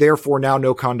there's therefore now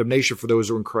no condemnation for those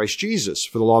who are in Christ Jesus.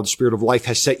 For the law of the Spirit of life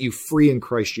has set you free in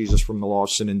Christ Jesus from the law of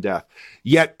sin and death.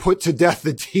 Yet put to death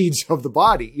the deeds of the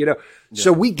body, Yeah.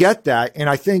 So we get that. And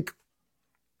I think,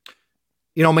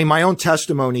 my own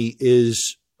testimony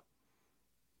is,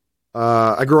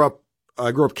 I grew up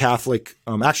Catholic,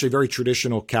 actually very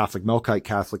traditional Catholic, Melkite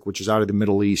Catholic, which is out of the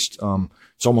Middle East.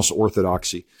 It's almost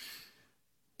orthodoxy.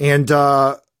 And,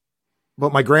 but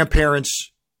my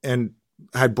grandparents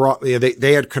had brought,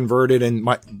 they had converted, and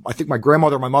I think my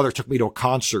grandmother and my mother took me to a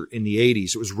concert in the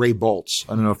 80s. It was Ray Boltz.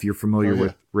 I don't know if you're familiar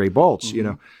with Ray Boltz,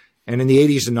 and in the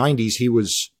 80s and 90s, he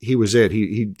was it.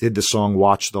 He did the song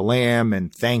Watch the Lamb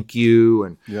and Thank You.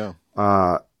 And,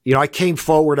 I came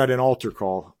forward at an altar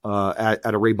call,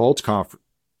 at a Ray Boltz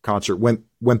concert,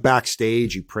 went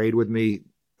backstage. He prayed with me,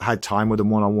 had time with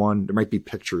him one-on-one. There might be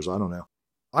pictures. I don't know.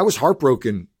 I was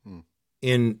heartbroken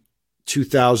in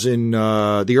 2000,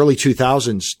 the early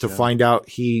 2000s to find out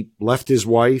he left his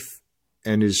wife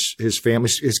and his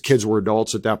family, his kids were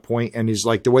adults at that point. And he's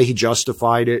like, the way he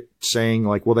justified it, saying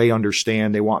like, well, they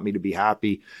understand, they want me to be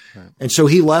happy. Right. And so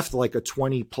he left like a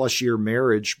 20+ year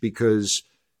marriage because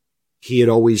he had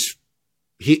always,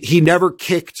 he never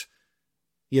kicked,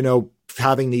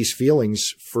 having these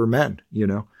feelings for men,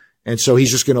 and so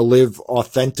he's just going to live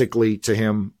authentically to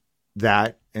him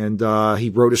that. And, he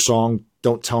wrote a song,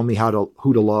 Don't Tell Me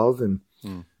Who to Love. And,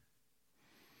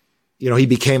 he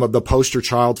became the poster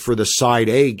child for the side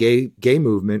A gay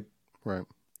movement. Right.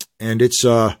 And it's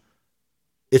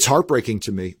heartbreaking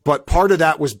to me, but part of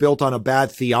that was built on a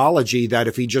bad theology that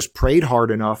if he just prayed hard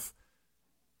enough,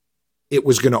 it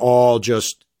was going to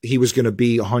he was going to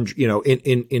be 100,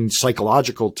 in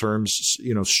psychological terms,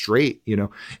 straight,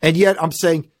 and yet I'm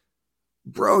saying,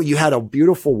 bro, you had a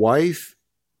beautiful wife,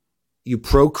 you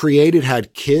procreated,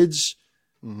 had kids,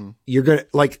 you're going to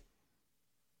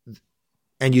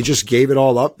and you just gave it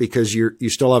all up because you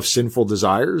still have sinful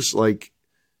desires. But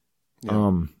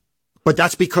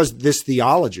that's because this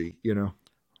theology,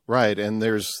 Right. And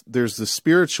there's the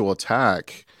spiritual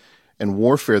attack and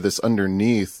warfare that's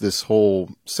underneath this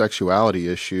whole sexuality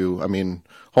issue. I mean,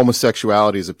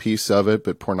 homosexuality is a piece of it,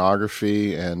 but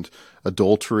pornography and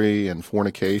adultery and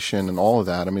fornication and all of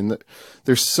that. I mean,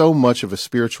 there's so much of a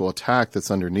spiritual attack that's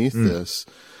underneath this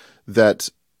that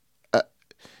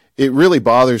it really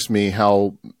bothers me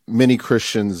how many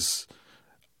Christians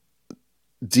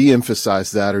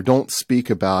de-emphasize that or don't speak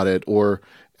about it.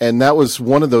 And that was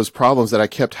one of those problems that I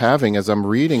kept having as I'm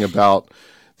reading about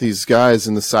these guys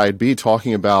in the side B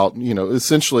talking about,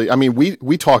 essentially, I mean,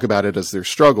 we talk about it as their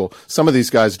struggle. Some of these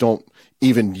guys don't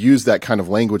even use that kind of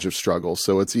language of struggle.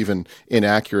 So it's even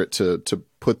inaccurate to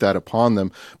put that upon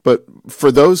them. But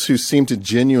for those who seem to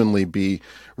genuinely be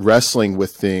wrestling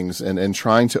with things and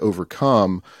trying to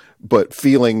overcome, but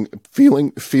feeling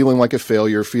like a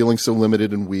failure, feeling so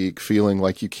limited and weak, feeling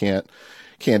like you can't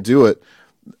do it.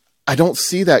 I don't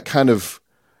see that kind of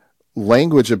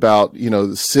language about,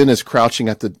 sin is crouching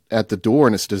at the door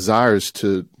and its desires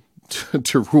to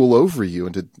rule over you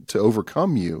and to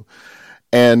overcome you.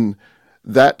 And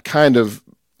that kind of,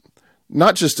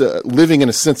 not just living in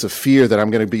a sense of fear that I'm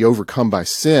going to be overcome by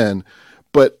sin,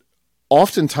 but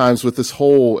oftentimes with this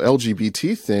whole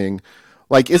LGBT thing,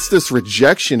 like it's this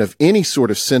rejection of any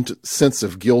sort of sense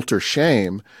of guilt or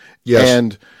shame.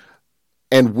 Yes.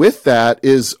 And with that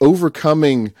is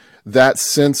overcoming that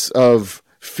sense of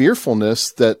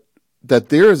fearfulness that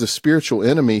there is a spiritual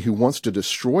enemy who wants to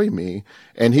destroy me,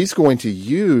 and he's going to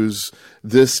use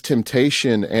this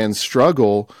temptation and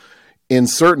struggle in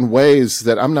certain ways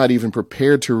that I'm not even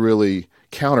prepared to really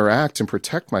counteract and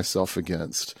protect myself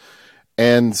against.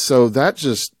 And so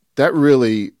it's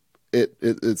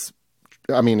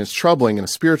troubling in a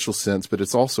spiritual sense, but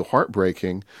it's also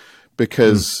heartbreaking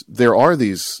because there are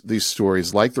these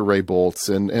stories like the Ray Bolts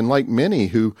and like many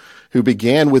who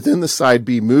began within the Side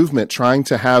B movement trying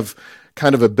to have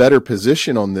kind of a better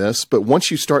position on this. But once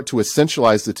you start to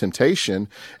essentialize the temptation,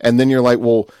 and then you're like,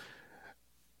 well,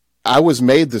 I was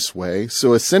made this way,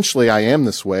 so essentially I am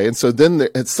this way. And so then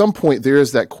at some point there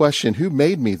is that question, who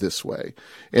made me this way?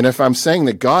 And if I'm saying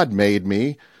that God made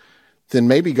me, then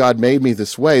maybe God made me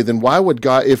this way. Then why would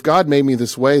God, if God made me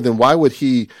this way, then why would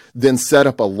he then set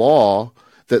up a law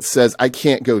that says I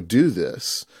can't go do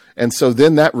this? And so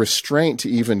then that restraint to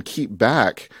even keep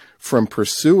back from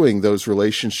pursuing those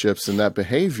relationships and that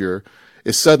behavior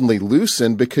is suddenly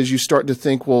loosened because you start to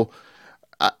think, well,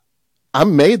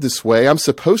 I'm made this way. I'm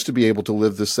supposed to be able to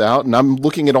live this out. And I'm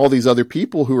looking at all these other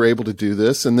people who are able to do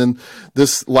this. And then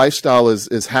this lifestyle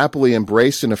is happily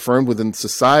embraced and affirmed within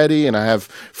society. And I have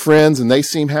friends and they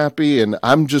seem happy, and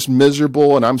I'm just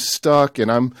miserable and I'm stuck and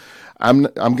I'm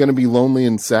going to be lonely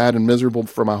and sad and miserable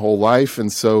for my whole life.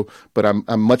 And so, but I'm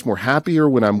much more happier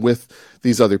when I'm with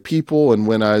these other people and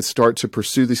when I start to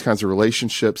pursue these kinds of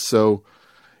relationships. So,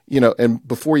 and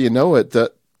before you know it,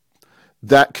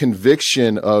 that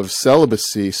conviction of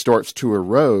celibacy starts to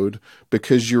erode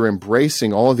because you're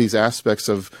embracing all of these aspects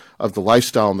of the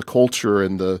lifestyle and the culture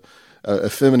and the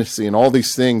effeminacy and all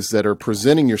these things that are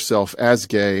presenting yourself as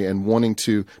gay and wanting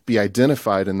to be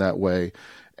identified in that way.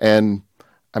 And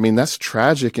I mean, that's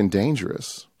tragic and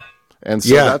dangerous. And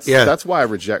so that's why I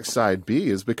reject Side B,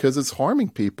 is because it's harming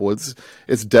people.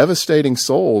 It's devastating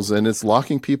souls, and it's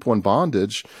locking people in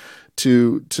bondage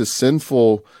to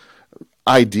sinful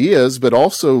ideas, but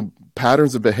also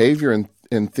patterns of behavior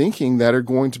and thinking that are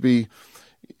going to be,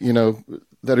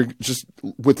 that are just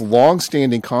with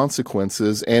long-standing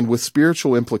consequences and with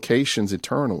spiritual implications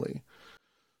eternally.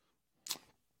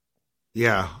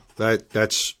 Yeah,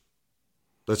 that's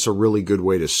a really good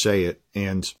way to say it.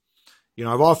 And,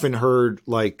 I've often heard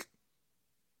like,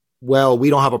 well,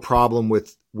 we don't have a problem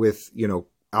with,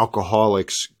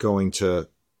 alcoholics going to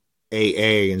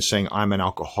AA and saying I'm an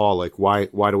alcoholic. Why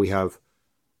do we have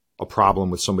a problem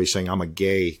with somebody saying I'm a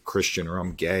gay Christian or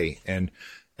I'm gay? And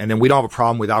then we don't have a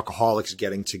problem with alcoholics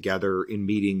getting together in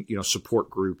meeting,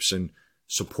 support groups and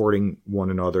supporting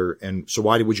one another. And so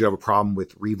why would you have a problem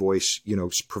with Revoice,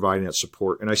 providing that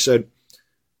support? And I said,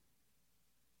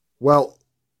 well,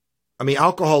 I mean,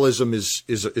 alcoholism is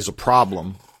a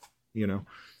problem,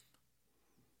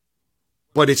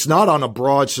 but it's not on a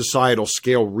broad societal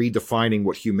scale redefining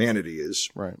what humanity is.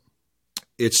 Right.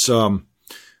 It's,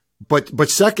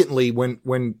 but secondly,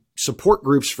 when support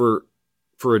groups for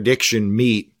addiction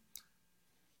meet,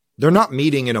 they're not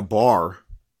meeting in a bar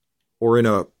or in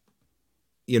a,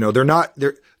 they're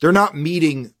not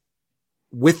meeting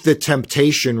with the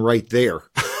temptation right there.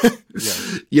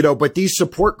 Yeah. But these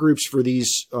support groups for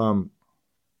these, for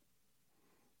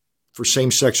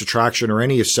same-sex attraction or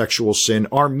any sexual sin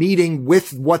are meeting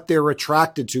with what they're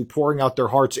attracted to, pouring out their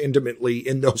hearts intimately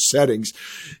in those settings,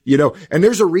 and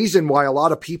there's a reason why a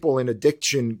lot of people in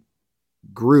addiction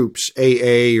groups,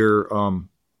 AA or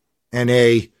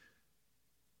NA,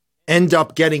 end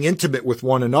up getting intimate with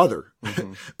one another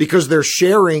because they're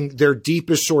sharing their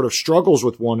deepest sort of struggles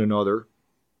with one another.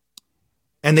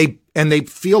 And they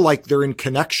feel like they're in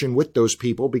connection with those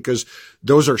people because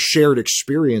those are shared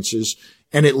experiences,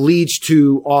 and it leads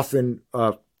to often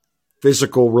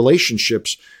physical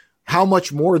relationships. How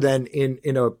much more than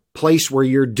in a place where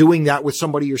you're doing that with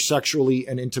somebody you're sexually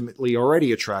and intimately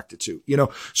already attracted to,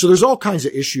 So there's all kinds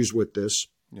of issues with this.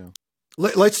 Yeah.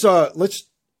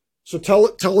 So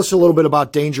tell us a little bit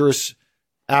about Dangerous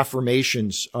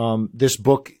Affirmations. This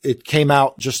book, it came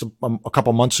out just a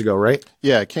couple months ago, right?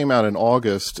 Yeah, it came out in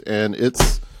August, and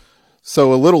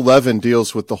so A Little Leaven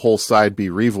deals with the whole Side B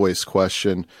Revoice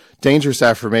question. Dangerous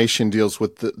Affirmation deals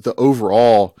with the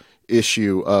overall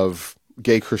issue of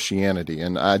gay Christianity.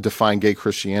 And I define gay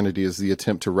Christianity as the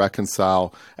attempt to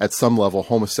reconcile at some level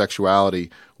homosexuality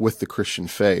with the Christian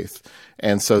faith.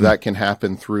 And so that can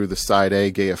happen through the Side A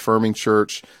gay affirming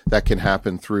church. That can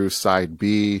happen through Side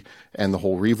B and the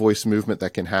whole Revoice movement.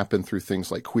 That can happen through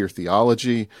things like queer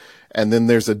theology. And then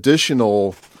there's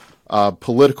additional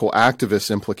political activist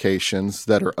implications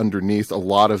that are underneath a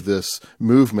lot of this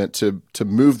movement to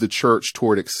move the church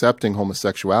toward accepting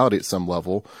homosexuality at some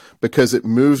level, because it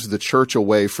moves the church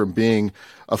away from being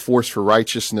a force for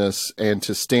righteousness and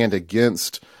to stand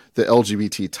against the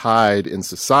LGBT tide in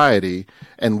society,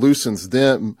 and loosens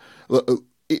that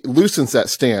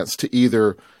stance to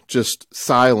either just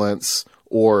silence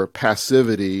or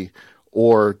passivity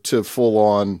or to full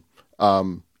on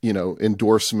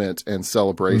endorsement and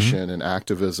celebration and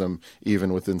activism,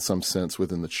 even within some sense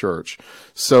within the church.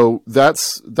 So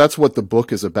that's what the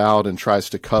book is about and tries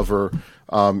to cover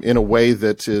in a way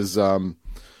that is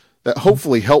that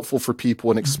hopefully helpful for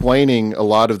people in explaining a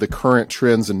lot of the current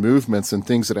trends and movements and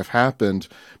things that have happened,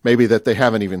 maybe that they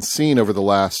haven't even seen over the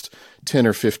last 10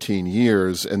 or 15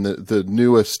 years, and the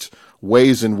newest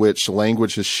ways in which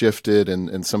language has shifted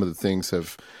and some of the things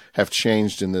have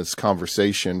changed in this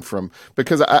conversation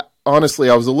because honestly,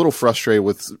 I was a little frustrated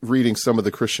with reading some of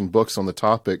the Christian books on the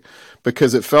topic,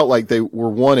 because it felt like they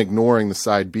were ignoring the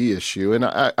Side B issue. And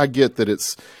I get that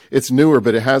it's newer,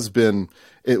 but it has been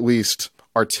at least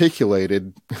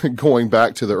articulated going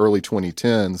back to the early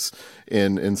 2010s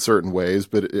in certain ways.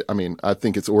 But I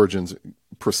think its origins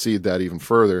precede that even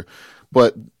further.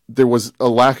 But there was a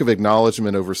lack of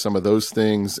acknowledgement over some of those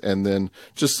things, and then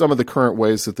just some of the current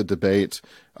ways that the debate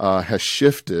has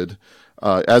shifted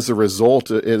as a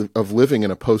result of living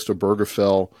in a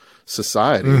post-Obergefell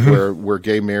society where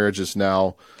gay marriage is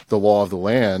now the law of the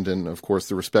land, and of course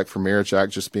the Respect for Marriage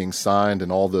Act just being signed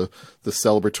and all the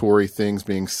celebratory things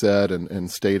being said and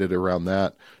stated around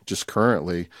that just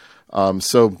currently.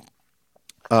 So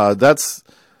that's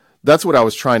what I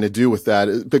was trying to do with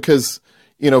that, because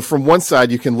from one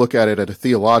side, you can look at it at a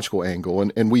theological angle,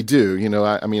 and we do.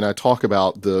 I talk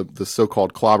about the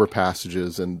so-called clobber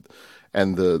passages and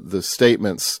the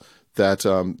statements that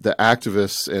the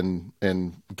activists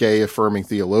and gay affirming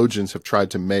theologians have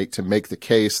tried to make the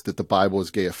case that the Bible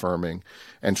is gay affirming,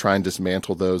 and try and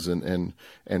dismantle those and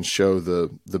show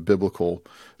the biblical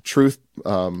truth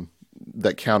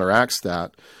that counteracts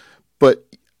that. But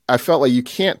I felt like you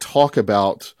can't talk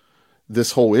about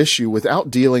this whole issue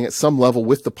without dealing at some level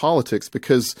with the politics,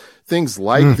 because things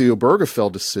like the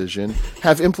Obergefell decision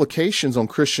have implications on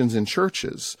Christians in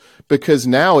churches, because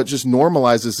now it just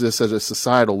normalizes this at a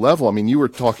societal level. I mean, you were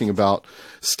talking about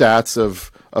stats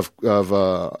of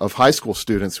high school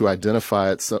students who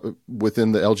identify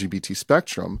within the LGBT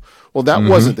spectrum. Well, that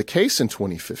wasn't the case in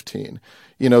 2015.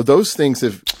 Those things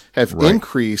have right.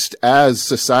 increased as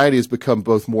society has become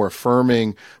both more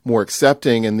affirming, more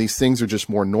accepting, and these things are just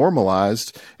more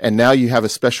normalized. And now you have a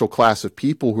special class of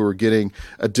people who are getting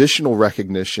additional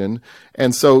recognition.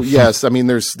 And so, yes,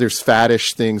 there's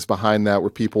faddish things behind that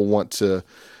where people want to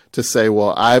say,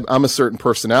 well, I'm a certain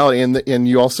personality. And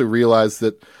you also realize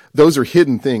that those are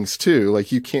hidden things too.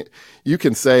 Like you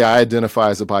can say I identify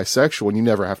as a bisexual and you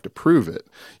never have to prove it.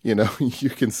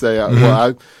 You can say,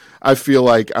 well, I feel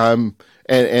like I'm,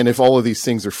 and if all of these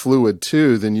things are fluid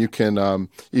too, then you can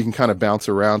kind of bounce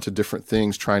around to different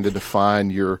things, trying to define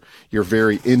your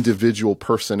very individual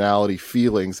personality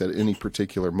feelings at any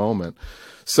particular moment.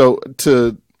 So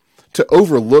to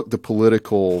overlook the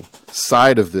political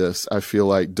side of this, I feel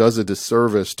like does a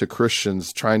disservice to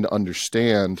Christians trying to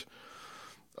understand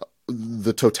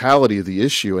the totality of the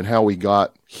issue and how we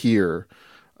got here,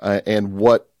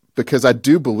 because I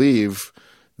do believe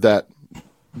that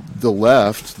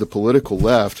the political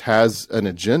left has an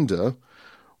agenda,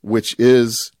 which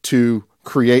is to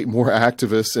create more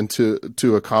activists and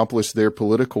to accomplish their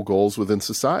political goals within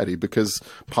society, because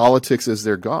politics is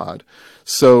their God.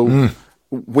 So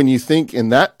when you think in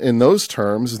those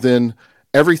terms, then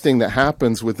everything that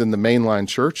happens within the mainline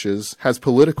churches has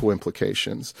political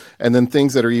implications. And then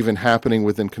things that are even happening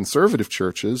within conservative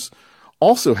churches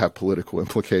also have political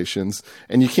implications.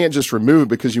 And you can't just remove it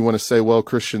because you want to say, well,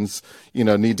 Christians,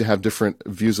 need to have different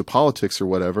views of politics or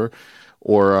whatever.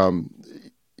 Or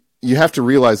you have to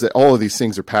realize that all of these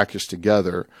things are packaged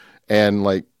together.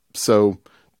 And so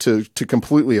to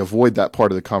completely avoid that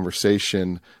part of the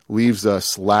conversation leaves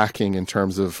us lacking in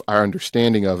terms of our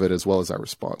understanding of it as well as our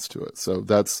response to it. So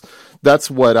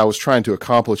that's what I was trying to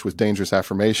accomplish with Dangerous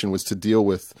Affirmation, was to deal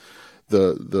with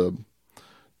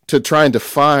to try and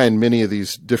define many of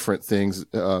these different things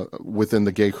within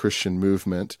the gay Christian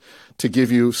movement, to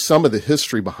give you some of the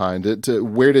history behind it.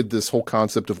 Where did this whole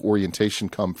concept of orientation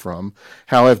come from?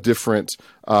 How have different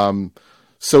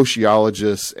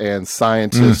sociologists and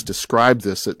scientists described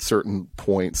this at certain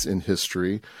points in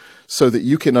history, so that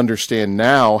you can understand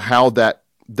now how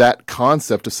that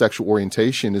concept of sexual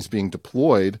orientation is being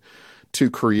deployed to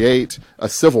create a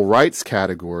civil rights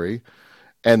category.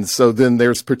 And so then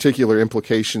there's particular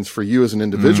implications for you as an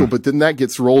individual, but then that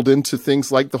gets rolled into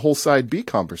things like the whole side B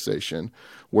conversation,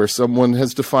 where someone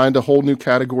has defined a whole new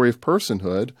category of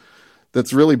personhood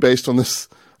that's really based on this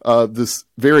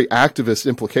very activist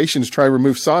implication, to try to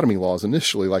remove sodomy laws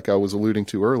initially, like I was alluding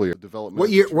to earlier.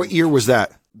 What year was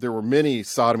that? There were many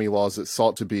sodomy laws that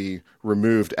sought to be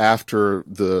removed after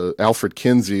the Alfred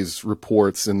Kinsey's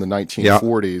reports in the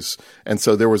 1940s. Yeah. And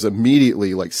so there was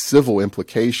immediately like civil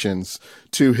implications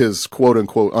to his quote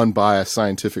unquote unbiased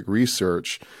scientific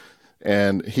research.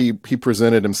 And he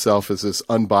presented himself as this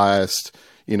unbiased,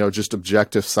 just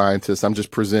objective scientist. I'm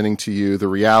just presenting to you the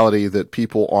reality that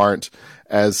people aren't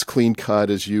as clean cut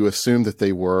as you assumed that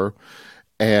they were.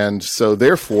 And so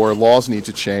therefore laws need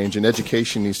to change, and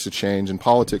education needs to change, and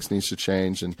politics needs to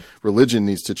change, and religion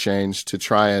needs to change to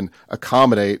try and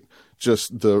accommodate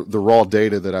just the raw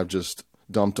data that I've just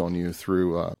dumped on you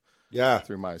through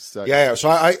my section. Yeah. So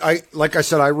I like I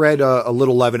said, I read a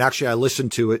Little Leaven. Actually, I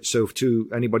listened to it. So to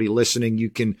anybody listening, you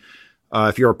can,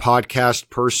 if you're a podcast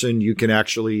person, you can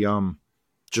actually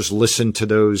just listen to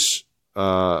those.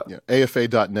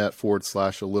 AFA.net/a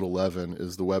little leaven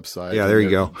is the website. Yeah, there you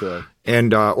go.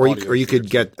 And or you could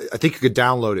get, I think you could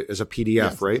download it as a PDF,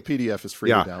 yes, right? The PDF is free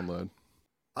to download.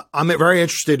 I'm very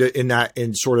interested in that,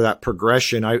 in sort of that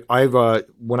progression. I've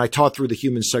when I taught through the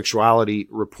human sexuality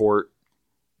report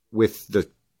with the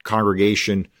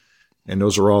congregation, and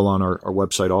those are all on our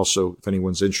website also, if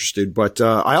anyone's interested. But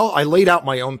I laid out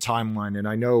my own timeline, and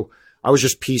I know I was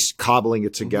just cobbling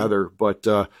it together, but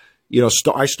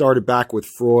I started back with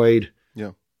Freud.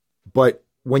 Yeah. But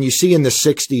when you see in the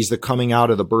 60s the coming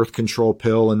out of the birth control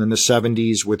pill, and then the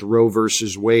 70s with Roe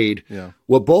versus Wade,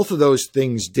 what both of those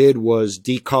things did was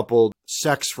decoupled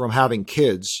sex from having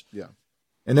kids. Yeah.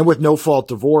 And then with no-fault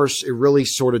divorce, it really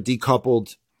sort of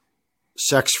decoupled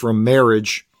sex from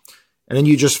marriage. And then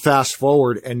you just fast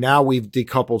forward, and now we've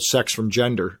decoupled sex from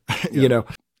gender,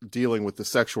 Dealing with the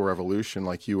sexual revolution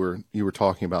like you were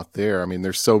talking about there. I mean,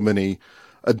 there's so many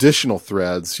additional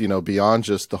threads, beyond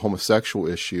just the homosexual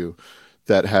issue,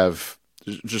 that have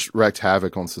just wreaked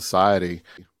havoc on society.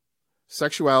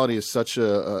 Sexuality is such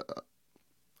a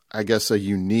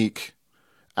unique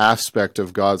aspect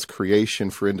of God's creation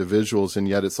for individuals, and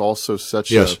yet it's also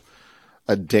such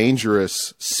a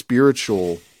dangerous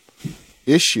spiritual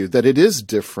issue that it is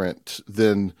different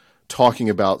than talking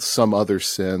about some other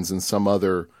sins and some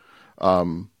other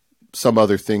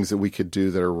things that we could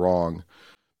do that are wrong.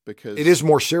 Because it is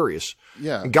more serious.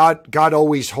 Yeah. And God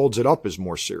always holds it up as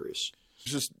more serious.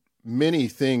 Just many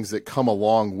things that come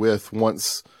along with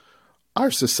once our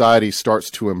society starts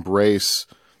to embrace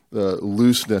the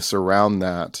looseness around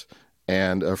that,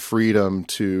 and a freedom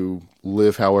to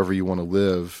live however you want to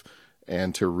live,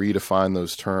 and to redefine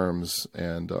those terms,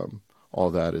 and all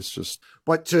that is just.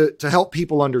 But to help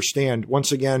people understand,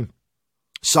 once again,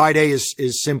 side A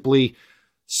is simply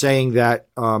saying that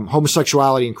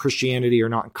homosexuality and Christianity are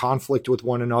not in conflict with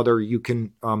one another. You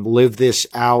can live this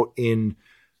out in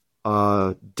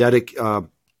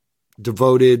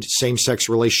devoted same-sex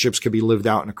relationships can be lived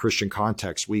out in a Christian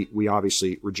context. We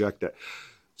obviously reject that.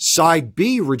 Side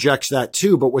B rejects that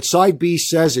too, but what side B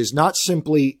says is not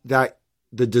simply that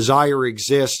the desire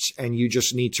exists and you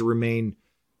just need to remain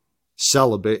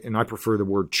celibate, and I prefer the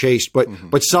word chaste,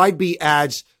 but side B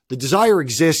adds the desire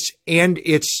exists and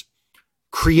it's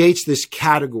creates this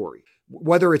category,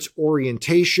 whether it's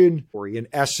orientation or in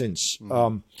essence,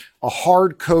 a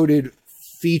hard-coded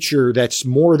feature that's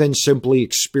more than simply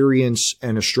experience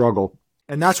and a struggle.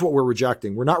 And that's what we're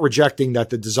rejecting. We're not rejecting that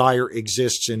the desire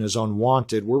exists and is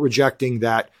unwanted. We're rejecting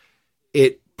that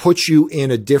it puts you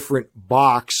in a different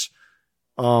box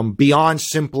beyond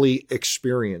simply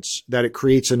experience, that it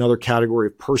creates another category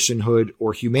of personhood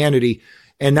or humanity.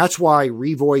 And that's why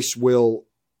Revoice will,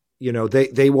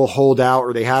 they will hold out,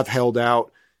 or they have held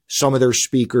out, some of their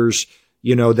speakers,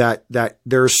 that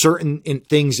there are certain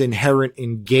things inherent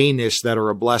in gayness that are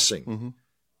a blessing.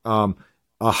 A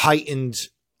heightened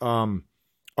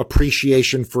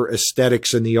appreciation for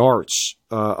aesthetics and the arts,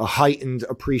 a heightened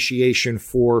appreciation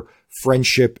for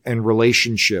friendship and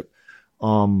relationship,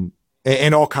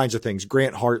 and all kinds of things.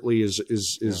 Grant Hartley is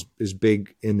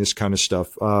big in this kind of stuff.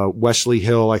 Wesley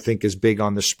Hill, I think, is big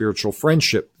on the spiritual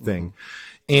friendship thing.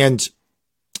 And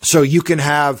so you can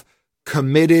have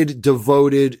committed,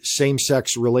 devoted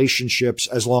same-sex relationships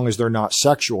as long as they're not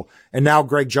sexual. And now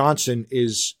Greg Johnson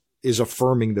is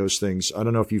affirming those things. I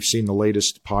don't know if you've seen the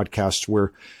latest podcast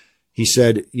where he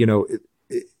said, you know,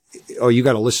 oh, you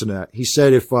got to listen to that. He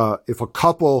said if a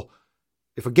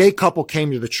gay couple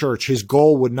came to the church, his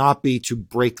goal would not be to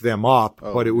break them up,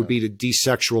 but it would be to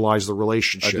desexualize the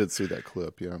relationship. I did see that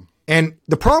clip, yeah. And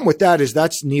the problem with that is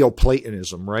that's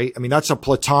Neoplatonism, right? I mean, that's a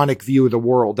Platonic view of the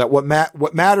world, that what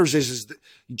matters is that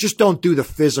you just don't do the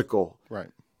physical. Right.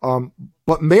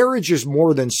 But marriage is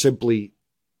more than simply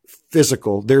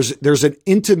physical. There's an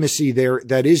intimacy there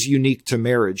that is unique to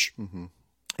marriage. Mm-hmm.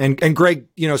 And Greg,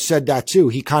 you know, said that too.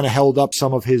 He kind of held up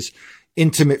some of his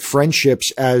intimate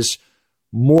friendships as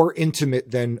more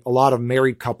intimate than a lot of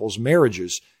married couples'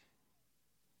 marriages.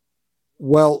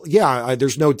 Well, yeah,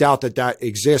 there's no doubt that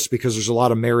exists because there's a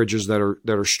lot of marriages that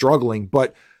are struggling.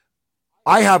 But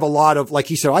I have a lot of, like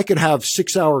he said, I can have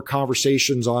 6-hour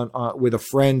conversations with a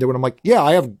friend when I'm like, yeah,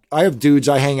 I have dudes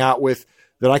I hang out with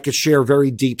that I could share very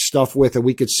deep stuff with, and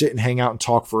we could sit and hang out and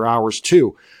talk for hours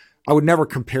too. I would never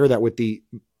compare that with the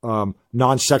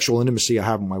non-sexual intimacy I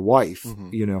have with my wife,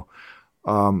 you know.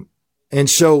 And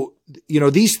so, you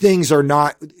know, these things are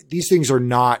not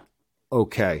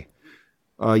okay.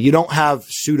 You don't have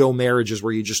pseudo marriages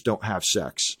where you just don't have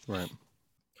sex. Right.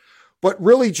 But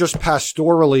really just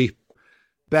pastorally,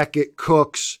 Becket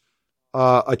Cook's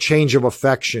A Change of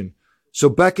Affection. So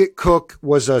Becket Cook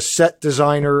was a set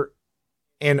designer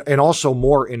and also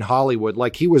more in Hollywood.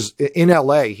 Like he was in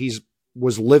LA,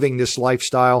 was living this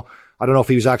lifestyle. I don't know if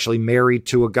he was actually married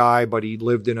to a guy, but he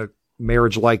lived in a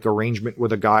marriage-like arrangement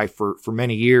with a guy for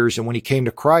many years. And when he came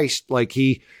to Christ, like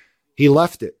he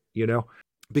left it, you know,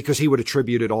 because he would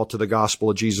attribute it all to the gospel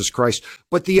of Jesus Christ.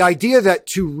 But the idea that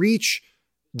to reach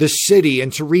the city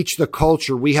and to reach the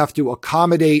culture, we have to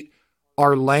accommodate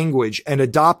our language and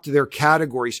adopt their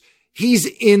categories. He's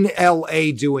in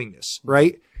LA doing this,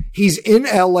 right? He's in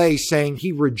LA saying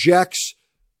he rejects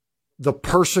the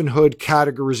personhood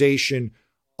categorization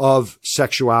of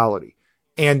sexuality.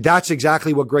 And that's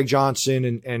exactly what Greg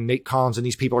Johnson and Nate Collins and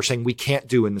these people are saying we can't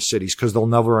do in the cities because they'll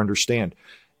never understand.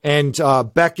 And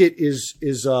Becket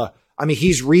is I mean,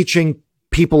 he's reaching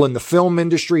people in the film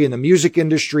industry, in the music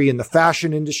industry, in the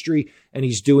fashion industry, and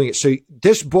he's doing it. So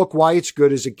this book, why it's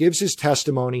good, is it gives his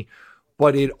testimony,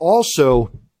 but it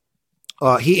also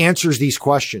he answers these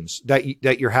questions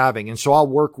that you're having. And so I'll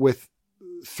work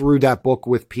through that book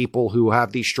with people who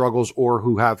have these struggles or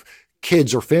who have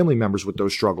kids or family members with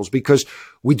those struggles, because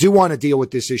we do want to deal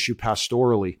with this issue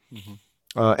pastorally.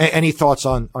 Mm-hmm. Any thoughts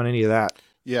on any of that?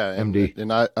 Yeah, MD.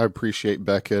 And I appreciate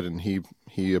Becket, and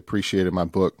he appreciated my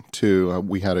book too.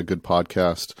 We had a good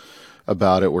podcast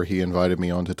about it where he invited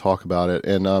me on to talk about it.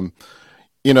 And,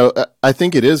 you know, I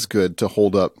think it is good to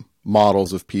hold up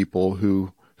models of people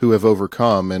who have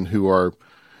overcome and who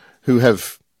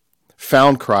have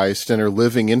found Christ and are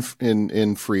living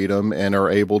in freedom and are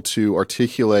able to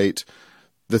articulate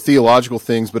the theological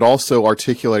things, but also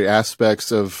articulate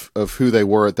aspects of who they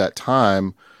were at that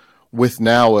time with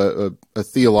now a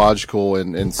theological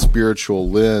and spiritual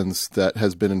lens that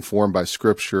has been informed by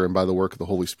Scripture and by the work of the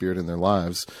Holy Spirit in their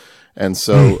lives. And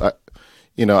so,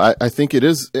 I think it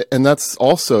is, and that's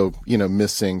also,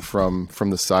 missing from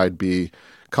the Side B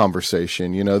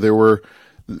conversation.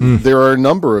 There are a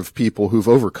number of people who've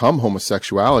overcome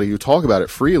homosexuality who talk about it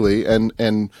freely, and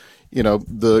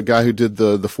the guy who did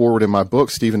the foreword in my book,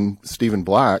 Stephen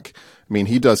Black, I mean,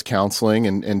 he does counseling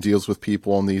and deals with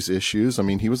people on these issues. I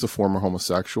mean, he was a former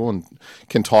homosexual and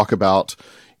can talk about,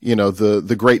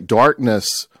 the great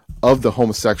darkness of the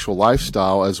homosexual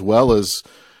lifestyle, as well as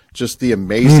just the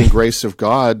amazing grace of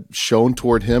God shown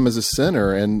toward him as a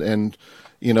sinner, and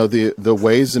the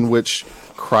ways in which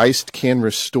Christ can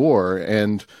restore,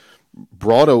 and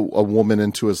brought a woman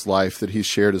into his life that he's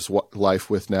shared his life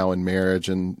with now in marriage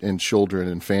and children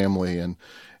and family,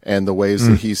 and the ways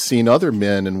that he's seen other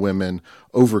men and women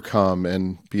overcome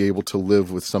and be able to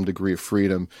live with some degree of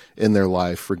freedom in their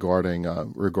life regarding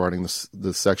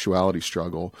the sexuality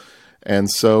struggle.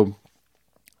 And so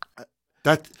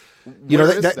that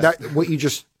what you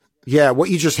just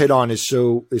hit on is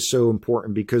so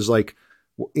important, because I've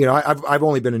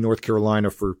only been in North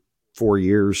Carolina for 4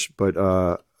 years, but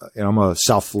and I'm a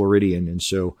South Floridian, and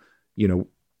so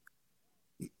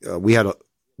we had a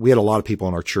lot of people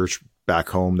in our church back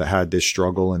home that had this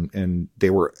struggle, and they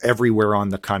were everywhere on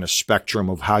the kind of spectrum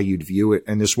of how you'd view it.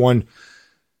 And this one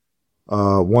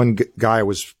guy I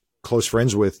was close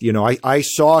friends with, I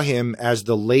saw him as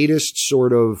the latest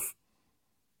sort of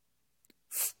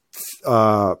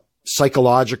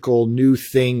psychological new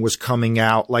thing was coming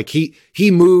out. Like he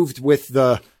moved with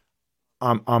the,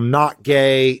 I'm not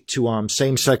gay to I'm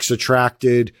same-sex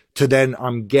attracted to then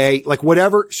I'm gay, like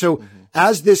whatever. So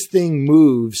as this thing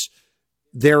moves,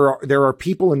 there are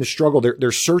people in the struggle.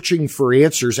 They're searching for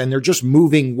answers and they're just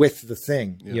moving with the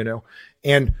thing, you know?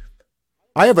 And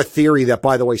I have a theory that,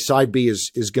 by the way, side B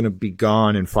is going to be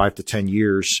gone in 5 to 10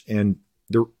 years. And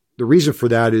the reason for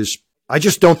that is I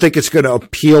just don't think it's going to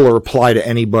appeal or apply to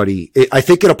anybody. I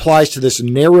think it applies to this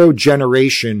narrow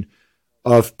generation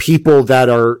of people that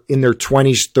are in their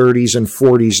 20s, 30s, and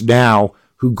 40s now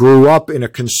who grew up in a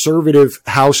conservative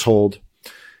household,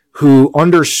 who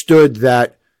understood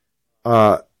that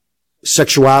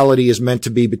sexuality is meant to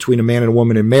be between a man and a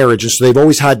woman in marriage. And so they've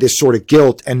always had this sort of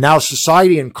guilt. And now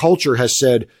society and culture has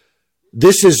said,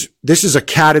 this is a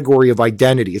category of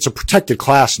identity. It's a protected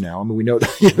class now. I mean, we know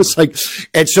that. It's like,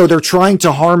 and so they're trying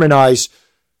to harmonize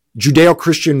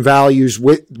Judeo-Christian values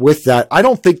with that. I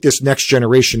don't think this next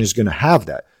generation is going to have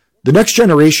that. The next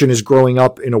generation is growing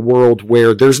up in a world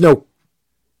where there's no,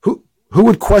 who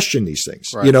would question these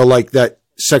things, right? You know, like that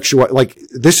sexual, like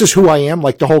this is who I am,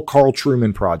 like the whole Carl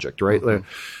Truman project, right?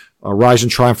 Rise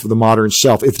and Triumph of the Modern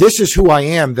Self. If this is who I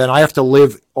am, then I have to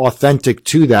live authentic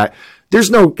to that. There's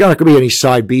not going to be any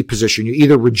side B position. You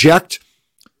either reject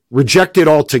it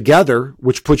altogether,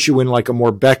 which puts you in like a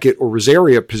more Beckett or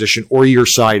Rosaria position, or you're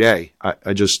side A.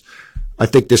 I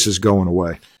think this is going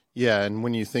away. Yeah. And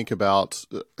when you think about,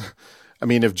 I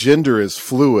mean, if gender is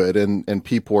fluid and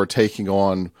people are taking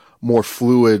on more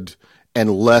fluid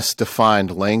and less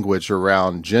defined language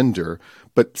around gender,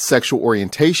 but sexual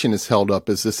orientation is held up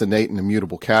as this innate and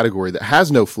immutable category that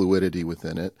has no fluidity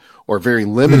within it, or very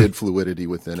limited fluidity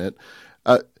within it.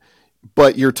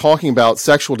 But you're talking about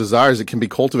sexual desires that can be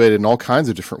cultivated in all kinds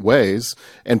of different ways,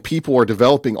 and people are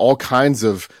developing all kinds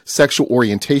of sexual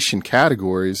orientation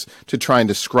categories to try and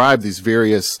describe these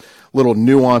various little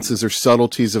nuances or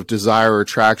subtleties of desire or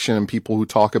attraction. And people who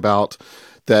talk about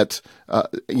that,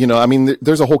 I mean,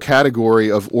 there's a whole category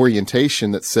of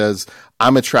orientation that says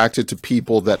I'm attracted to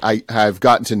people that I have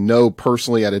gotten to know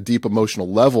personally at a deep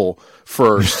emotional level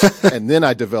first, and then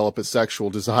I develop a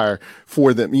sexual desire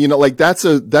for them. You know, like that's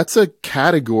a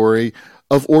category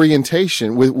of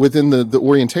orientation within the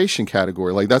orientation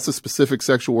category. Like that's a specific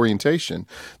sexual orientation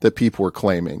that people are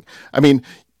claiming. I mean,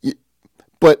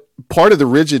 but part of the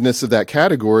rigidness of that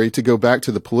category, to go back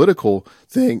to the political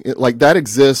thing, like that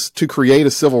exists to create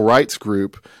a civil rights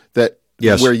group that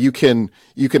where you can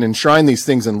enshrine these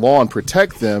things in law and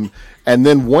protect them. And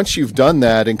then once you've done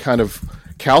that and kind of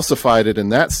calcified it in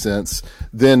that sense,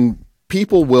 then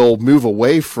people will move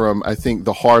away from, I think,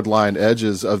 the hardline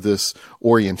edges of this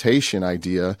orientation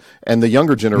idea. And the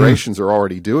younger generations are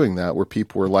already doing that, where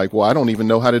people are like, well, I don't even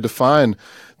know how to define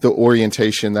the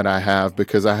orientation that I have,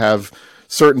 because I have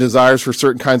certain desires for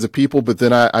certain kinds of people, but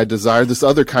then I desire this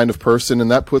other kind of person, and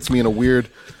that puts me in a weird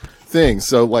thing.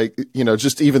 So, like, you know,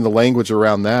 just even the language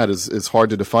around that is hard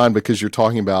to define, because you're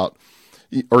talking about,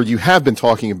 or you have been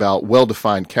talking about,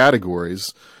 well-defined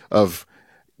categories of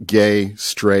gay,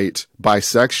 straight,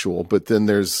 bisexual, but then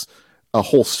there's a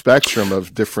whole spectrum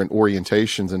of different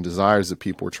orientations and desires that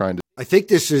people are trying to. I think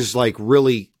this is like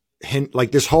really,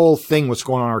 like this whole thing, what's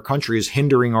going on in our country is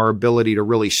hindering our ability to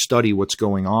really study what's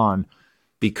going on,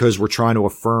 because we're trying to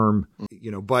affirm,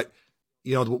 but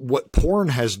what porn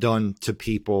has done to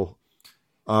people.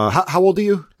 How old are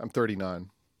you? I'm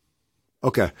 39.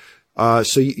 Okay.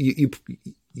 So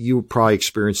you probably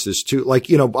experienced this too. Like,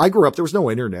 I grew up, there was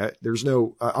no internet. There's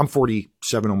no, I'm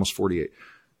 47, almost 48.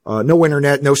 No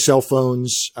internet, no cell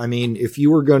phones. I mean, if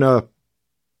you were going to,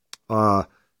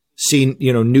 see,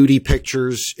 nudie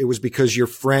pictures, it was because your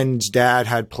friend's dad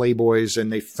had Playboys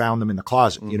and they found them in the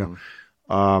closet,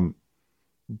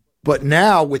 But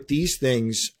now with these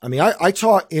things, I mean, I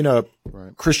taught in a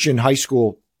Christian high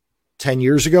school 10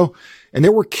 years ago, and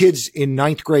there were kids in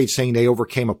 9th grade saying they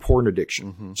overcame a porn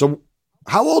addiction. So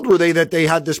how old were they that they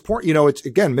had this porn? It's,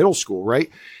 again, middle school,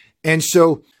 right? And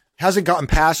so hasn't gotten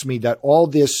past me that all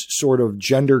this sort of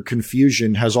gender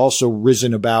confusion has also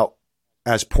risen about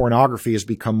as pornography has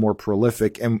become more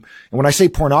prolific. And when I say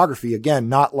pornography, again,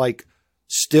 not like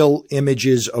still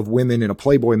images of women in a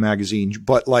Playboy magazine,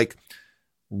 but like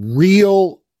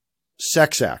real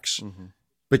sex acts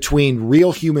between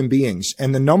real human beings,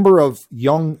 and the number of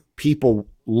young people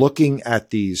looking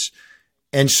at these.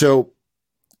 And so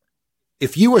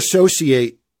if you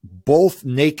associate both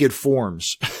naked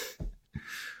forms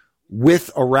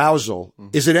with arousal,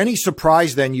 is it any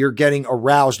surprise then you're getting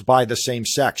aroused by the same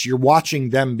sex? You're watching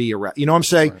them be aroused. You know what I'm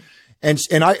saying? Right.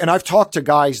 And I've talked to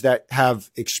guys that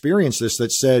have experienced this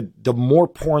that said the more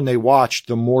porn they watched,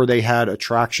 the more they had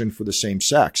attraction for the same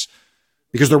sex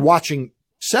because they're watching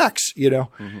sex,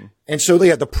 Mm-hmm. And so they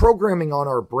had the programming on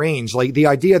our brains, like the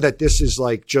idea that this is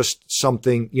like just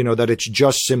something, that it's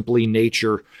just simply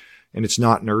nature and it's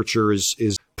not nurture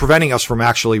is preventing us from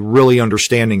actually really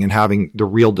understanding and having the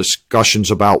real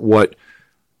discussions about what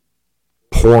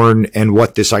porn and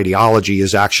what this ideology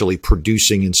is actually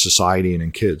producing in society and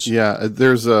in kids. Yeah.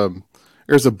 There's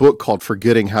a book called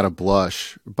Forgetting How to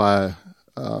Blush by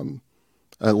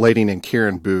a lady named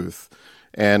Karen Booth.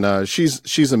 And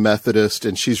she's a Methodist,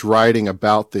 and she's writing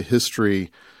about the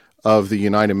history of the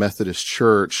United Methodist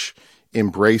Church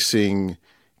embracing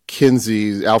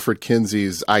Alfred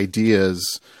Kinsey's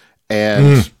ideas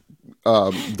and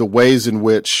the ways in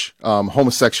which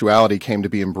homosexuality came to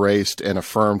be embraced and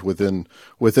affirmed within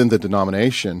the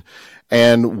denomination.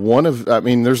 And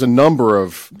there's a number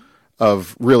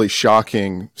of really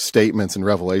shocking statements and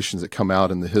revelations that come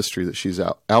out in the history that she's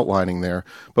outlining there.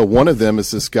 But one of them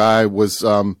is this guy was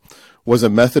a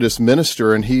Methodist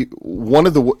minister, and he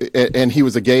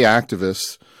was a gay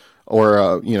activist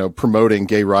or promoting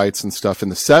gay rights and stuff in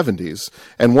the 70s.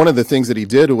 And one of the things that he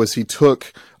did was he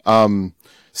took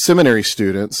seminary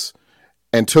students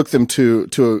and took them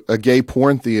to a gay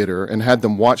porn theater and had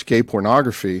them watch gay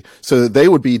pornography so that they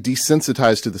would be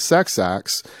desensitized to the sex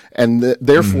acts and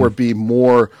therefore be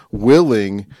more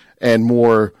willing and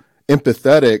more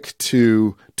empathetic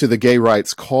to the gay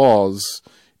rights cause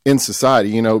in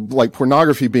society. Like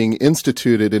pornography being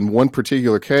instituted in one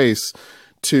particular case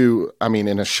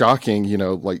in a shocking,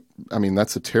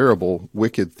 that's a terrible,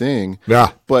 wicked thing.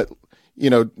 Yeah. But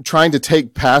trying to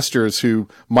take pastors who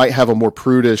might have a more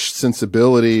prudish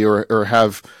sensibility or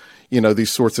have,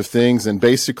 these sorts of things and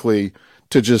basically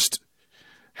to just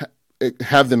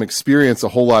have them experience a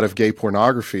whole lot of gay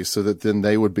pornography so that then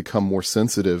they would become more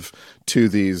sensitive to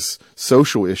these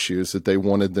social issues that they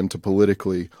wanted them to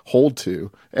politically hold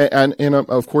to. And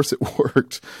of course it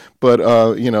worked, but,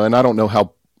 and I don't know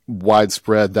how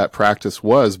widespread that practice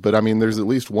was, but there's at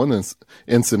least one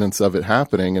incidence of it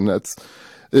happening. And that's,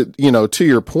 to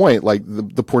your point, like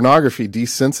the pornography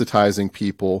desensitizing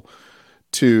people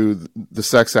to the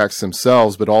sex acts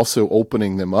themselves, but also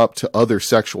opening them up to other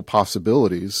sexual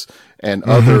possibilities and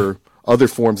other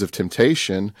forms of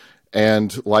temptation.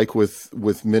 And like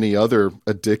with many other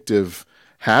addictive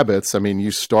habits,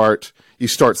 you start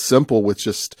simple with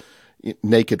just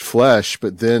naked flesh,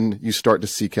 but then you start to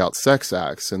seek out sex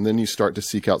acts, and then you start to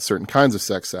seek out certain kinds of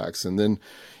sex acts, and then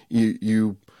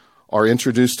you are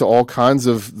introduced to all kinds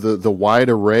of the wide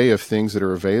array of things that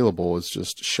are available. Is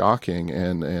just shocking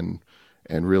and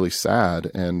really sad.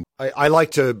 And I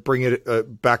like to bring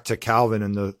it back to Calvin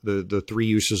and the three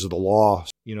uses of the law.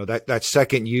 That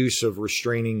second use of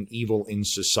restraining evil in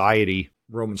society,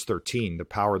 Romans 13, the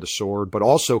power of the sword, but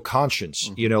also conscience.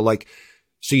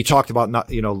 So you talked about not,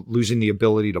 losing the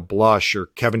ability to blush, or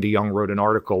Kevin DeYoung wrote an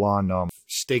article on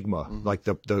stigma, like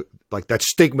like that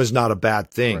stigma is not a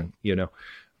bad thing, right.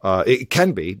 It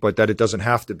can be, but that it doesn't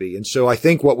have to be. And so I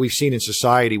think what we've seen in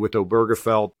society with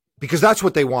Obergefell, because that's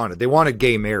what they wanted. They wanted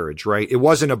gay marriage, right? It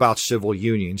wasn't about civil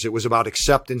unions. It was about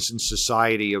acceptance in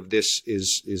society of this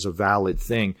is a valid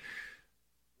thing.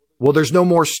 Well, there's no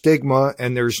more stigma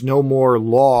and there's no more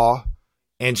law.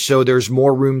 And so there's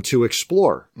more room to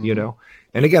explore,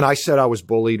 And again, I said I was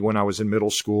bullied when I was in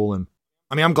middle school. And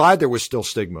I'm glad there was still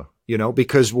stigma,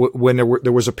 because when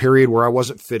there was a period where I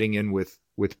wasn't fitting in with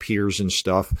peers and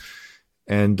stuff.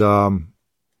 And I'm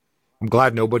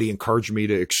glad nobody encouraged me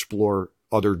to explore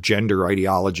other gender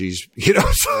ideologies,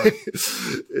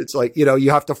 it's like,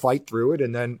 you have to fight through it.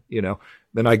 And then,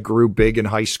 then I grew big in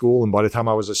high school. And by the time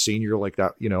I was a senior, like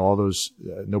that, all those,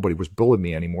 nobody was bullying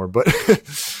me anymore. But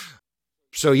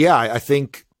so, yeah, I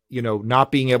think,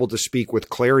 not being able to speak with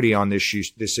clarity on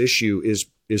this issue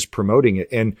is promoting it.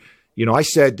 And, I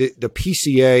said the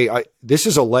PCA, this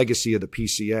is a legacy of the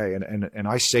PCA. And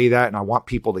I say that, and I want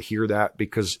people to hear that,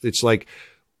 because it's like,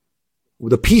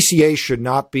 the PCA should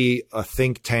not be a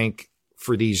think tank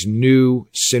for these new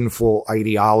sinful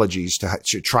ideologies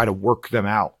to try to work them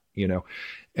out,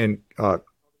 and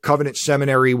Covenant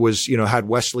Seminary was, had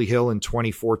Wesley Hill in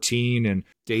 2014, and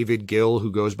David Gill,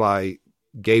 who goes by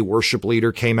gay worship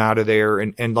leader, came out of there.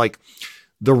 And like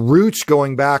the roots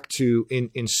going back to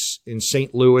in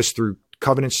St. Louis through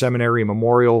Covenant Seminary,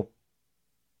 Memorial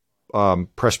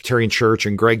Presbyterian Church,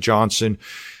 and Greg Johnson,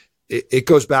 it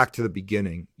goes back to the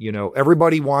beginning.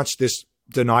 Everybody wants this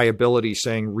deniability,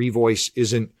 saying Revoice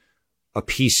isn't a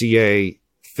PCA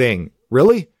thing.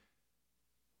 Really?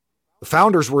 The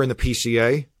founders were in the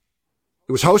PCA.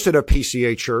 It was hosted at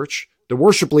PCA church. The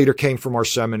worship leader came from our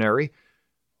seminary.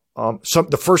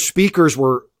 The first speakers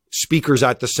were speakers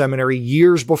at the seminary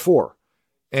years before.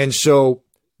 And so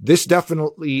this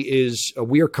definitely is,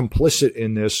 we are complicit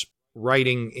in this,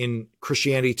 writing in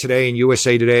Christianity Today and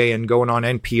USA Today and going on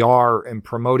NPR and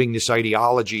promoting this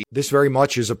ideology. This very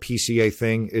much is a PCA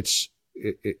thing.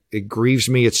 It grieves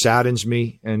me. It saddens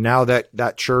me. And now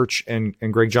that church and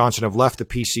Greg Johnson have left the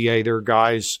PCA, there are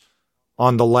guys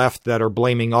on the left that are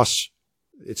blaming us.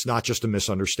 It's not just a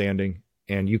misunderstanding.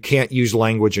 And you can't use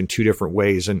language in two different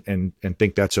ways and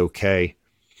think that's okay.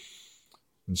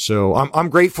 And so I'm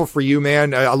grateful for you,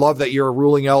 man. I love that you're a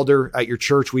ruling elder at your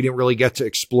church. We didn't really get to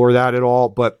explore that at all.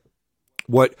 But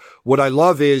what I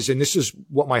love is, and this is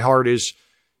what my heart is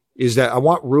that I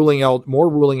want more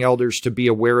ruling elders to be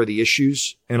aware of the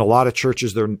issues. And a lot of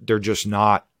churches, they're just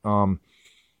not, they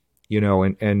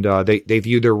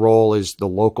view their role as the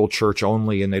local church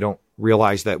only, and they don't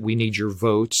realize that we need your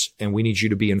votes and we need you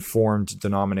to be informed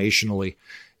denominationally.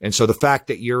 And so the fact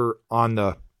that you're on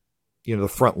the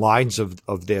front lines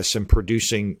of this and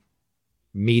producing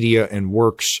media and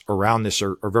works around this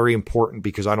are very important,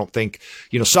 because I don't think,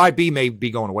 side B may be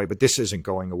going away, but this isn't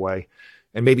going away.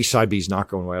 And maybe side B is not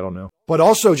going away. I don't know. But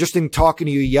also, just in talking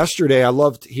to you yesterday, I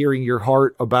loved hearing your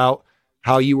heart about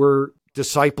how you were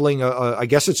discipling, I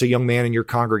guess it's a young man in your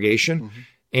congregation. Mm-hmm.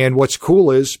 And what's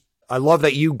cool is, I love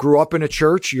that you grew up in a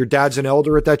church. Your dad's an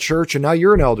elder at that church, and now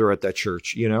you're an elder at that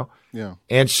church, Yeah.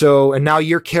 And now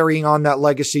you're carrying on that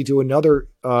legacy to another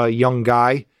young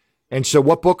guy. And so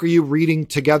what book are you reading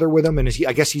together with him? And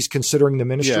I guess he's considering the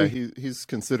ministry? Yeah, he's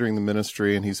considering the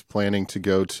ministry, and he's planning to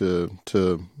go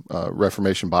to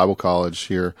Reformation Bible College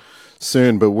here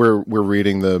soon. But we're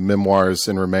reading the Memoirs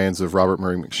and Remains of Robert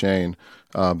Murray McCheyne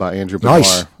by Andrew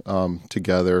Bernard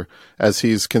together, as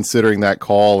he's considering that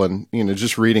call. And,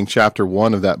 just reading chapter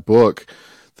 1 of that book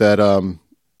that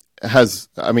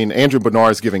Andrew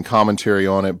Bernard is giving commentary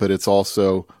on it, but it's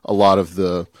also a lot of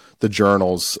the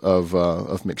journals of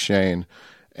McCheyne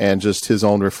and just his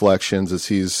own reflections as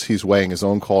he's weighing his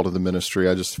own call to the ministry.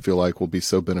 I just feel like will be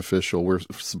so beneficial. We're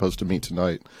supposed to meet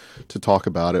tonight to talk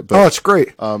about it. But, it's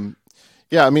great.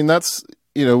 That's,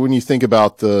 when you think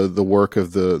about the work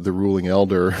of the ruling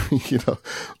elder,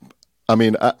 I'm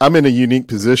in a unique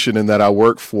position in that I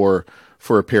work for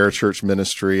a parachurch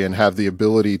ministry and have the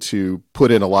ability to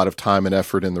put in a lot of time and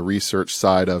effort in the research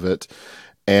side of it.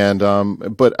 And,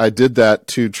 but I did that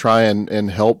to try and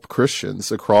help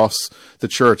Christians across the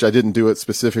church. I didn't do it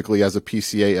specifically as a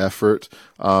PCA effort.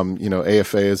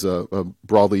 AFA is a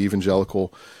broadly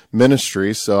evangelical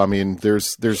ministry. So,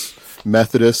 there's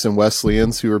Methodists and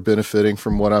Wesleyans who are benefiting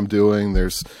from what I'm doing.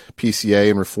 There's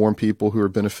PCA and Reformed people who are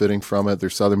benefiting from it.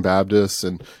 There's Southern Baptists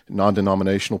and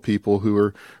non-denominational people who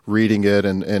are reading it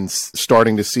and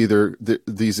starting to see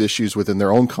these issues within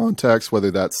their own context,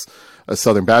 whether that's a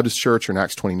Southern Baptist church or an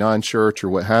Acts 29 church or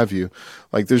what have you.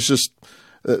 Like, there's just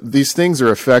these things are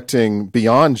affecting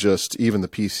beyond just even the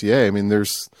PCA.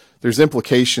 There's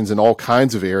implications in all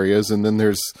kinds of areas, and then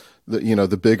there's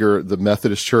the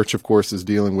Methodist Church, of course, is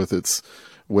dealing with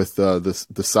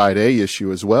the side A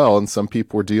issue as well, and some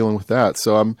people are dealing with that.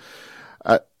 So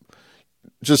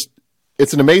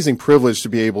it's an amazing privilege to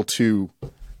be able to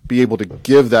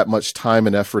give that much time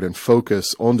and effort and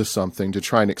focus onto something to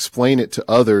try and explain it to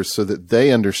others so that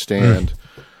they understand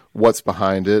what's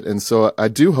behind it. And so I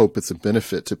do hope it's a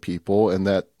benefit to people, and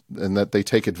that they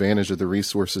take advantage of the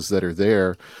resources that are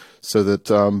there, so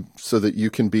that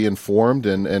you can be informed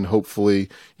and hopefully,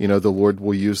 the Lord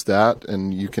will use that,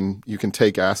 and you can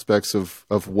take aspects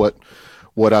of what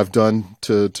I've done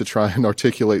to try and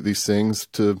articulate these things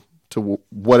to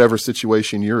whatever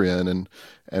situation you're in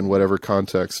and whatever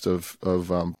context of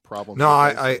problems. No,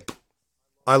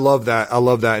 I love that. I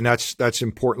love that. And that's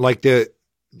important. Like the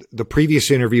previous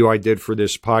interview I did for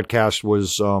this podcast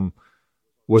was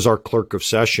our clerk of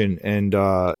session, and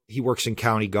he works in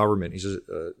county government. He's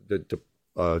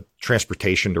the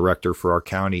transportation director for our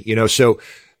county. So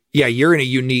yeah, you're in a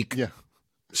unique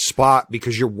spot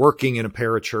because you're working in a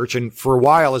parachurch. And for a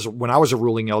while, when I was a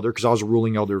ruling elder, because I was a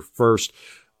ruling elder first,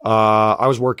 I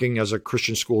was working as a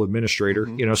Christian school administrator.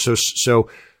 Mm-hmm. So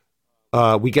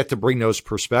we get to bring those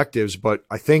perspectives. But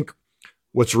I think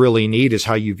what's really neat is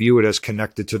how you view it as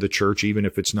connected to the church, even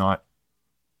if it's not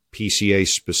PCA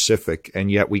specific,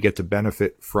 and yet we get to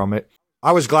benefit from it.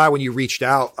 I was glad when you reached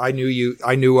out. I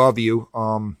knew of you.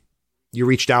 You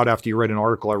reached out after you read an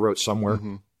article I wrote somewhere.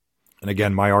 Mm-hmm. And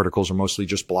again, my articles are mostly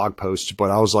just blog posts,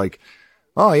 but I was like,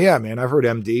 oh yeah, man, I've heard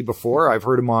MD before. I've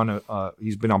heard him on,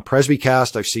 he's been on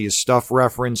Presbycast. I see his stuff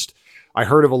referenced. I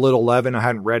heard of A Little Leaven. I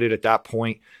hadn't read it at that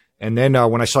point. And then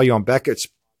when I saw you on Beckett's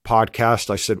podcast.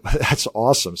 I said, that's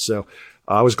awesome. So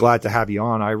I was glad to have you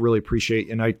on. I really appreciate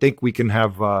it. And I think we can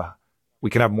have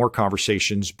more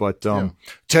conversations, but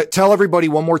tell everybody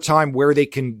one more time where they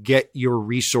can get your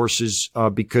resources,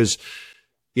 because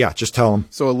just tell them.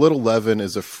 So A Little Leaven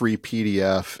is a free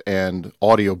PDF and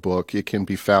audiobook. It can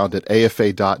be found at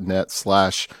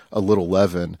afa.net/A Little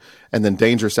Leaven. And then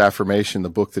Dangerous Affirmation, the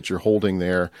book that you're holding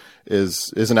there,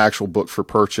 is an actual book for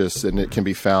purchase, and it can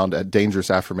be found at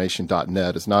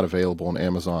dangerousaffirmation.net. It's not available on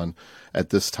Amazon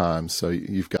at this time, so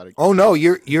you've got to. Oh no,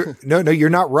 you're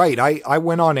not right. I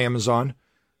went on Amazon,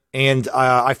 and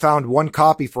I found one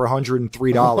copy for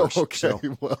 $103. Okay, so.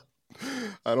 Well,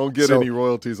 I don't get any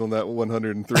royalties on that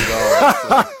 $103.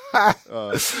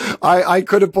 So, I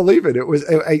couldn't believe it. It was,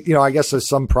 I guess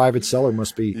some private seller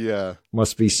must be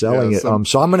selling it.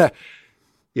 So I'm gonna,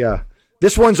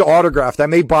 this one's autographed. I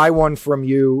may buy one from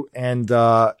you and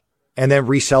then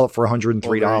resell it for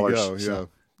 $103.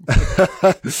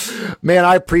 Man,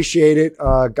 I appreciate it.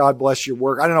 God bless your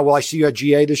work. I don't know. Will I see you at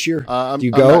GA this year? Do you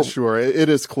go? I'm not sure. It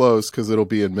is close because it'll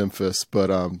be in Memphis,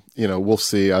 but we'll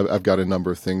see. I've got a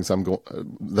number of things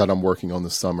that I'm working on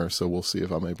this summer, so we'll see if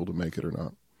I'm able to make it or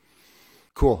not.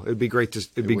 Cool. It'd be great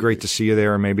to see you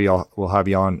there, and maybe we'll have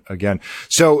you on again.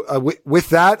 So with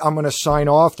that, I'm going to sign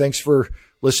off. Thanks for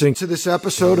listening to this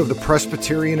episode of the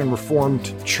Presbyterian and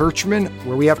Reformed Churchman,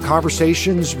 where we have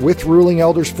conversations with ruling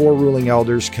elders for ruling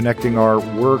elders, connecting our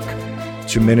work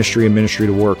to ministry and ministry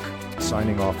to work.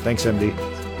 Signing off. Thanks, MD.